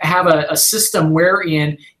you have a system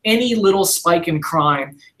wherein any little spike in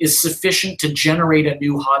crime is sufficient to generate a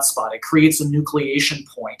new hotspot, it creates a nucleation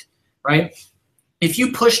point, right? If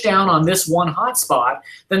you push down on this one hotspot,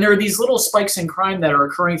 then there are these little spikes in crime that are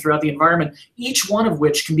occurring throughout the environment, each one of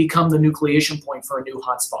which can become the nucleation point for a new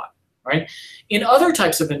hotspot. Right? In other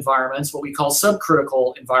types of environments, what we call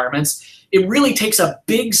subcritical environments, it really takes a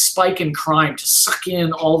big spike in crime to suck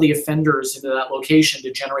in all the offenders into that location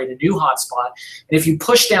to generate a new hotspot. And if you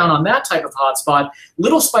push down on that type of hotspot,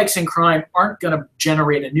 little spikes in crime aren't going to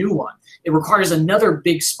generate a new one. It requires another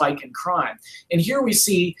big spike in crime. And here we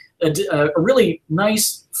see a really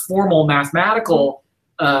nice formal mathematical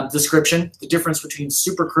description, the difference between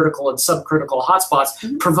supercritical and subcritical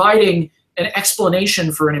hotspots, providing an explanation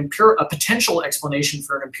for a potential explanation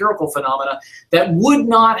for an empirical phenomena that would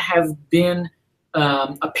not have been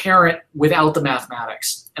apparent without the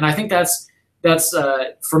mathematics. And I think that's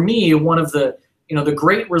for me one of the the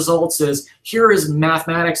great results is here is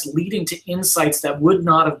mathematics leading to insights that would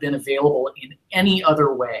not have been available in any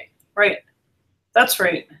other way. Right. That's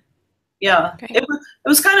right. Yeah, it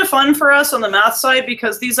was kind of fun for us on the math side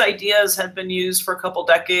because these ideas had been used for a couple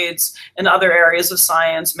decades in other areas of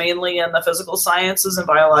science, mainly in the physical sciences and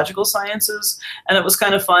biological sciences. And it was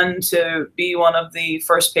kind of fun to be one of the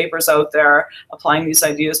first papers out there applying these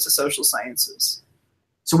ideas to social sciences.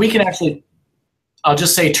 So we can actually, I'll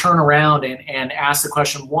just say, turn around and ask the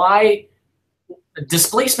question, why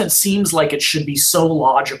displacement seems like it should be so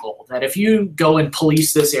logical that if you go and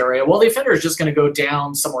police this area, well, the offender is just going to go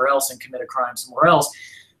down somewhere else and commit a crime somewhere else.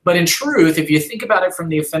 But in truth, if you think about it from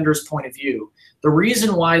the offender's point of view, the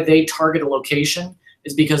reason why they target a location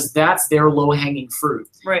is because that's their low-hanging fruit.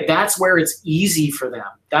 Right. That's where it's easy for them.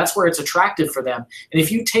 That's where it's attractive for them. And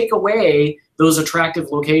if you take away those attractive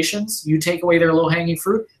locations, you take away their low-hanging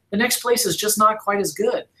fruit, the next place is just not quite as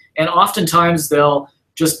good. And oftentimes they'll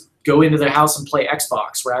just go into their house and play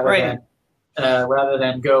Xbox rather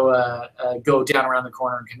than go down around the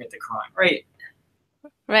corner and commit the crime. Right.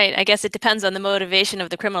 Right. I guess it depends on the motivation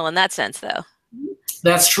of the criminal in that sense, though.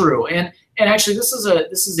 That's true. And actually, this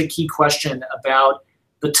is a key question about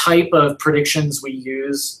the type of predictions we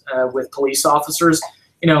use with police officers.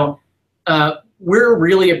 We're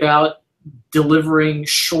really about delivering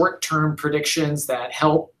short-term predictions that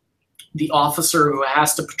help the officer who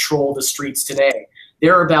has to patrol the streets today.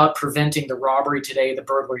 They're about preventing the robbery today, the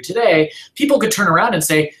burglary today. People could turn around and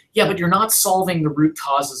say, yeah, but you're not solving the root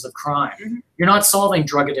causes of crime. Mm-hmm. You're not solving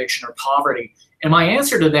drug addiction or poverty. And my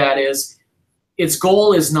answer to that is, its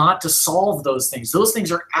goal is not to solve those things. Those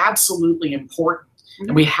things are absolutely important. Mm-hmm.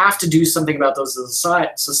 And we have to do something about those as a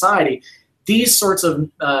society. These sorts of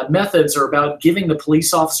methods are about giving the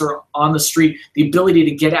police officer on the street the ability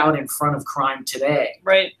to get out in front of crime today.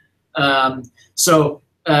 Right. I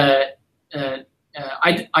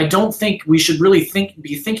don't think we should really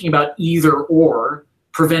be thinking about either or,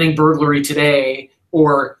 preventing burglary today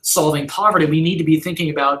or solving poverty. We need to be thinking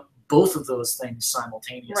about both of those things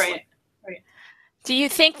simultaneously. Right. Right. Do you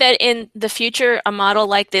think that in the future a model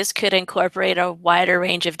like this could incorporate a wider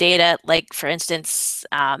range of data, like, for instance,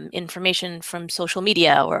 information from social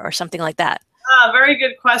media or something like that? Very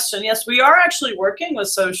good question. Yes, we are actually working with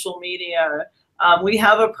social media. We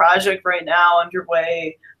have a project right now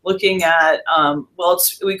underway looking at,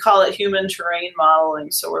 we call it human terrain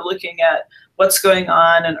modeling. So we're looking at what's going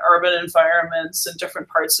on in urban environments in different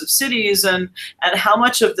parts of cities and how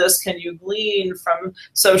much of this can you glean from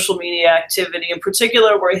social media activity. In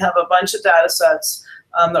particular, where we have a bunch of data sets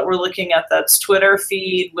that we're looking at, that's Twitter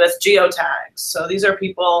feed with geotags. So these are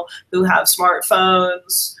people who have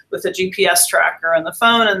smartphones with a GPS tracker on the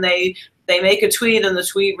phone, and they make a tweet, and the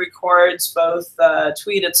tweet records both the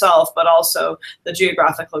tweet itself, but also the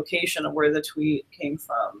geographic location of where the tweet came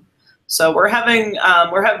from. So we're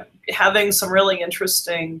having some really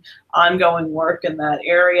interesting ongoing work in that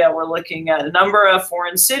area. We're looking at a number of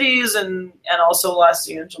foreign cities and also Los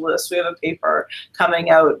Angeles. We have a paper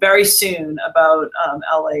coming out very soon about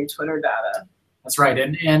LA Twitter data. That's right,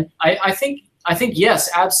 and I think yes,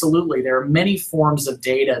 absolutely. There are many forms of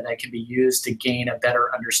data that can be used to gain a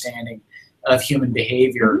better understanding of human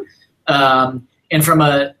behavior. And from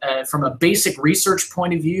a basic research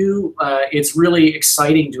point of view, it's really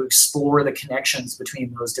exciting to explore the connections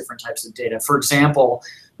between those different types of data. For example,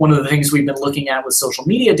 one of the things we've been looking at with social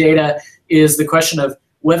media data is the question of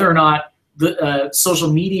whether or not the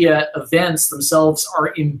social media events themselves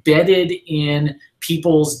are embedded in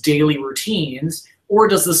people's daily routines, or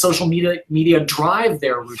does the social media drive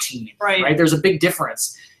their routine? Right? There's a big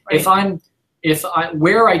difference. Right.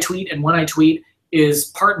 Where I tweet and when I tweet is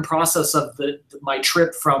part and process of my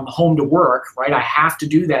trip from home to work, right? I have to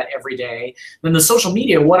do that every day. Then the social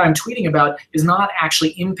media, what I'm tweeting about is not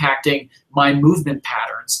actually impacting my movement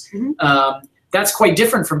patterns. Mm-hmm. That's quite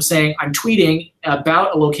different from saying I'm tweeting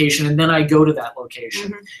about a location and then I go to that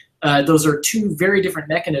location. Mm-hmm. Those are two very different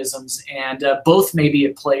mechanisms, and both may be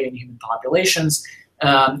at play in human populations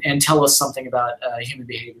and tell us something about human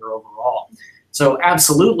behavior overall. So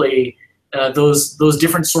absolutely, those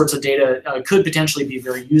different sorts of data could potentially be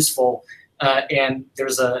very useful, and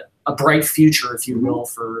there's a bright future, if you will,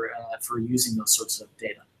 for using those sorts of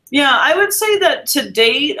data. Yeah, I would say that to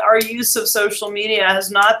date, our use of social media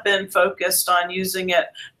has not been focused on using it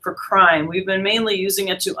for crime. We've been mainly using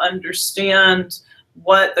it to understand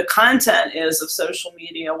what the content is of social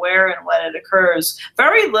media, where and when it occurs.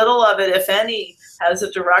 Very little of it, if any, has a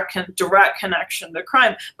direct connection to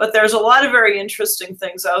crime. But there's a lot of very interesting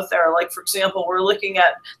things out there. Like, for example, we're looking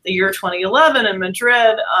at the year 2011 in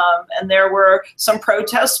Madrid, and there were some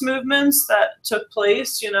protest movements that took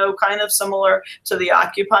place, kind of similar to the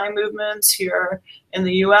Occupy movements here in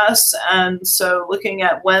the US. And so looking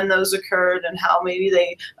at when those occurred and how maybe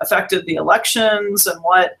they affected the elections and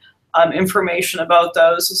what information about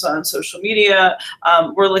those is on social media.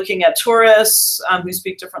 We're looking at tourists who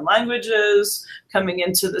speak different languages coming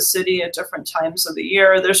into the city at different times of the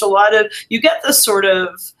year. There's a lot of, you get this sort of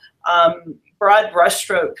broad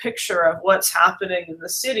brushstroke picture of what's happening in the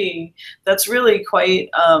city. That's really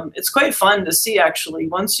quite, it's quite fun to see, actually.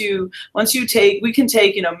 Once you take, we can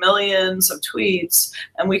take, you know, millions of tweets,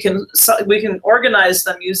 and we can organize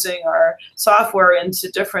them using our software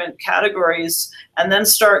into different categories, and then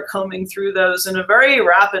start combing through those in a very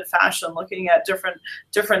rapid fashion, looking at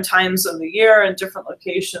different times of the year and different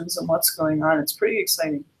locations and what's going on. It's pretty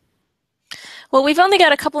exciting. Well, we've only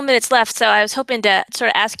got a couple minutes left, so I was hoping to sort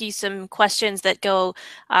of ask you some questions that go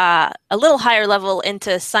a little higher level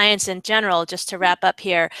into science in general, just to wrap up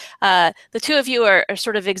here. The two of you are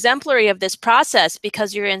sort of exemplary of this process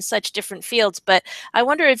because you're in such different fields, but I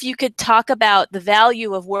wonder if you could talk about the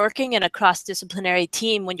value of working in a cross-disciplinary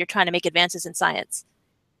team when you're trying to make advances in science.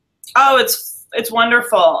 Oh, it's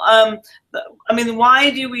wonderful. I mean, why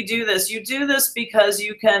do we do this? You do this because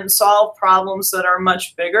you can solve problems that are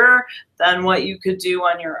much bigger than what you could do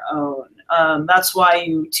on your own. That's why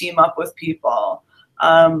you team up with people.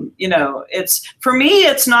 You know, for me,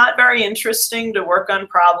 it's not very interesting to work on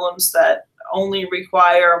problems that only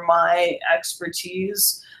require my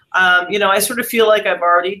expertise. You know, I sort of feel like I've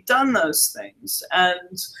already done those things.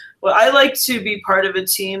 And well, I like to be part of a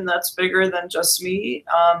team that's bigger than just me,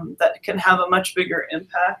 that can have a much bigger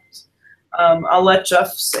impact. I'll let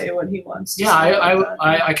Jeff say what he wants to say.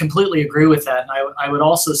 I completely agree with that. And I would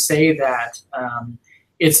also say that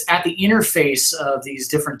it's at the interface of these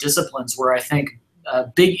different disciplines where I think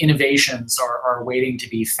big innovations are waiting to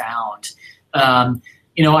be found.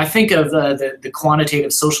 You know, I think of the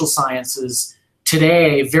quantitative social sciences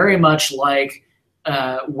today very much like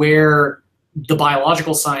where the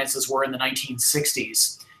biological sciences were in the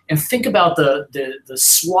 1960s. And think about the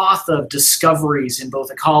swath of discoveries in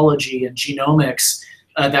both ecology and genomics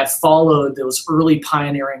that followed those early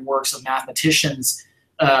pioneering works of mathematicians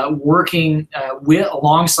working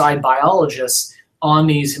alongside biologists on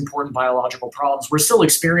these important biological problems. We're still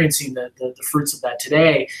experiencing the fruits of that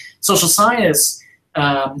today. Social sciences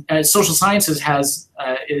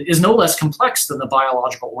is no less complex than the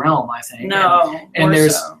biological realm, I think. No, and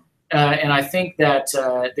there's so. And I think that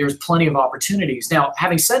there's plenty of opportunities. Now,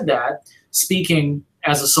 having said that, speaking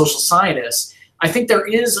as a social scientist, I think there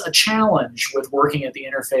is a challenge with working at the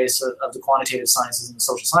interface of the quantitative sciences and the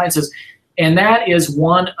social sciences, and that is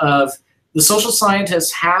one of the social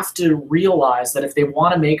scientists have to realize that if they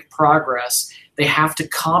want to make progress, they have to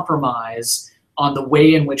compromise on the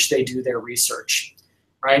way in which they do their research,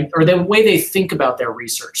 right? Or the way they think about their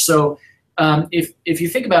research. So if you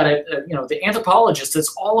think about it, you know, the anthropologist,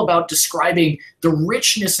 it's all about describing the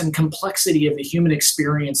richness and complexity of the human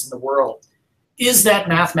experience in the world. Is that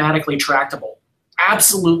mathematically tractable?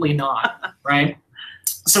 Absolutely not, right?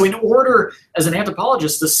 So in order, as an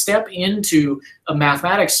anthropologist, to step into a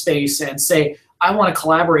mathematics space and say, I want to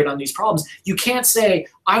collaborate on these problems, you can't say,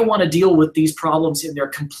 I want to deal with these problems in their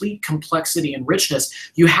complete complexity and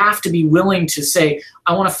richness. You have to be willing to say,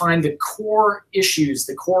 I want to find the core issues,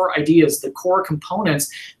 the core ideas, the core components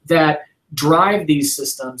that drive these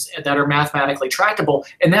systems that are mathematically tractable.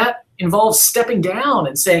 And that involves stepping down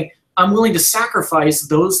and saying, I'm willing to sacrifice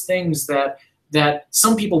those things that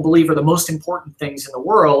some people believe are the most important things in the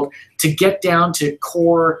world to get down to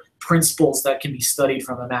core principles that can be studied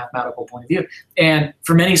from a mathematical point of view. And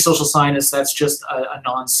for many social scientists, that's just a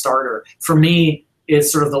non-starter. For me,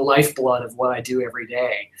 it's sort of the lifeblood of what I do every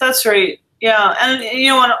day. That's right. Yeah, and you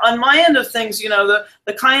know, on my end of things, you know,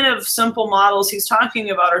 the kind of simple models he's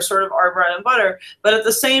talking about are sort of our bread and butter. But at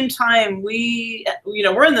the same time, we're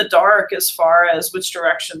in the dark as far as which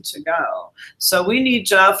direction to go. So we need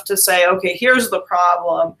Jeff to say, okay, here's the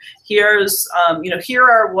problem. Here's, here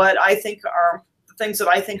are what I think are things that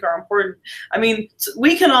I think are important. I mean,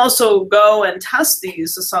 we can also go and test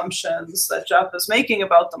these assumptions that Jeff is making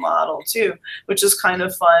about the model too, which is kind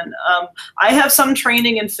of fun. I have some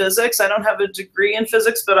training in physics. I don't have a degree in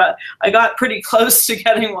physics, but I got pretty close to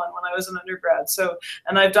getting one when I was an undergrad. So,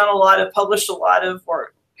 and I've published a lot of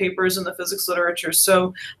work, papers in the physics literature.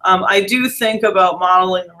 So I do think about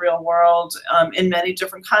modeling the real world in many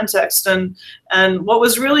different contexts. And what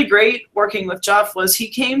was really great working with Jeff was he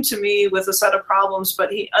came to me with a set of problems,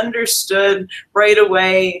 but he understood right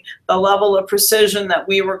away the level of precision that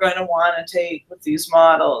we were going to want to take with these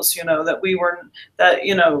models. You know, to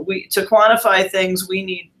quantify things, we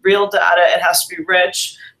need real data. It has to be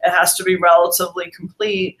rich. it has to be relatively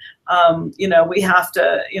complete. You know, we have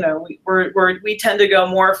to, you know, we tend to go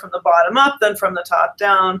more from the bottom up than from the top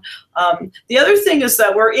down. The other thing is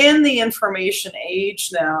that we're in the information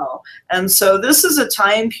age now. And so this is a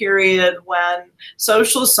time period when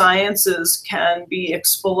social sciences can be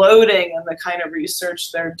exploding in the kind of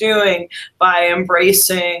research they're doing by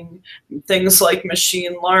embracing things like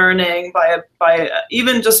machine learning,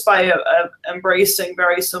 even just by embracing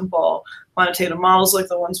very simple quantitative models like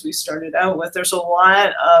the ones we started out with. There's a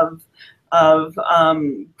lot of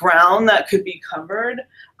ground that could be covered.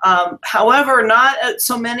 However, not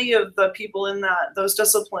so many of the people in those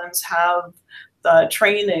disciplines have the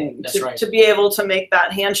training to be able to make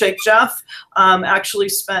that handshake. Jeff actually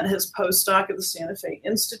spent his postdoc at the Santa Fe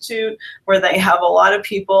Institute, where they have a lot of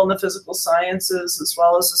people in the physical sciences as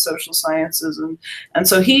well as the social sciences. And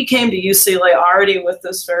so he came to UCLA already with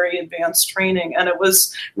this very advanced training. And it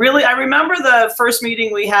was really, I remember the first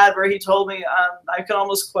meeting we had where he told me, I could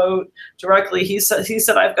almost quote directly, he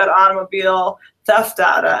said, I've got automobile theft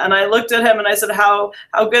data. And I looked at him and I said, how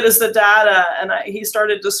good is the data? And he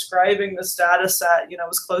started describing this data set. You know, it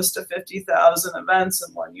was close to 50,000 events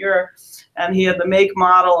in 1 year. And he had the make,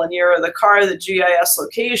 model, and year of the car, the GIS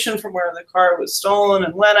location from where the car was stolen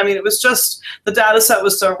and when. I mean, it was just, the data set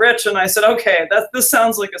was so rich. And I said, okay, this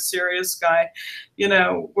sounds like a serious guy. You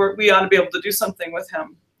know, we ought to be able to do something with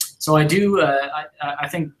him. So I do, I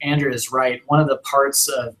think Andrea is right. One of the parts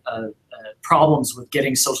of problems with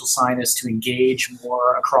getting social scientists to engage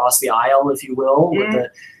more across the aisle, if you will,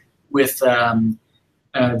 with the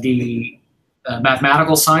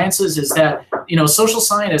mathematical sciences is that, you know, social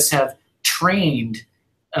scientists have trained,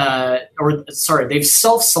 they've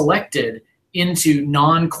self-selected into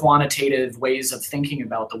non-quantitative ways of thinking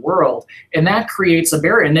about the world, and that creates a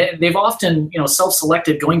barrier. And they've often, you know,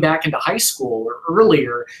 self-selected going back into high school or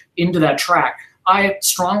earlier into that track. I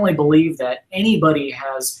strongly believe that anybody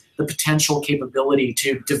has the potential capability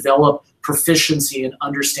to develop proficiency in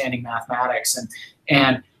understanding mathematics.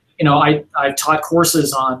 And you know, I've taught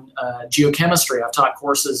courses on geochemistry. I've taught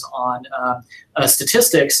courses on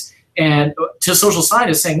statistics, and to social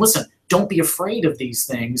scientists saying, listen, don't be afraid of these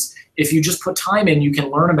things. If you just put time in, you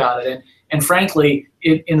can learn about it. And frankly,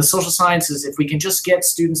 in the social sciences, if we can just get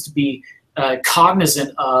students to be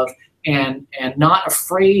cognizant of and not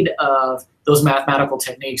afraid of those mathematical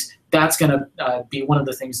techniques, that's going to be one of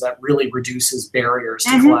the things that really reduces barriers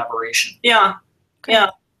to collaboration. Yeah, yeah.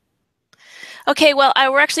 Okay, well,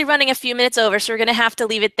 we're actually running a few minutes over, so we're going to have to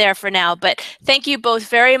leave it there for now. But thank you both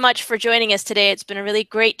very much for joining us today. It's been a really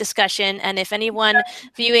great discussion. And if anyone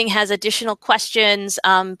viewing has additional questions,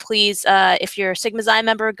 please, if you're a Sigma Xi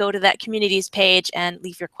member, go to that communities page and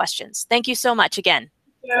leave your questions. Thank you so much again.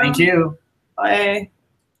 Thank you. Bye.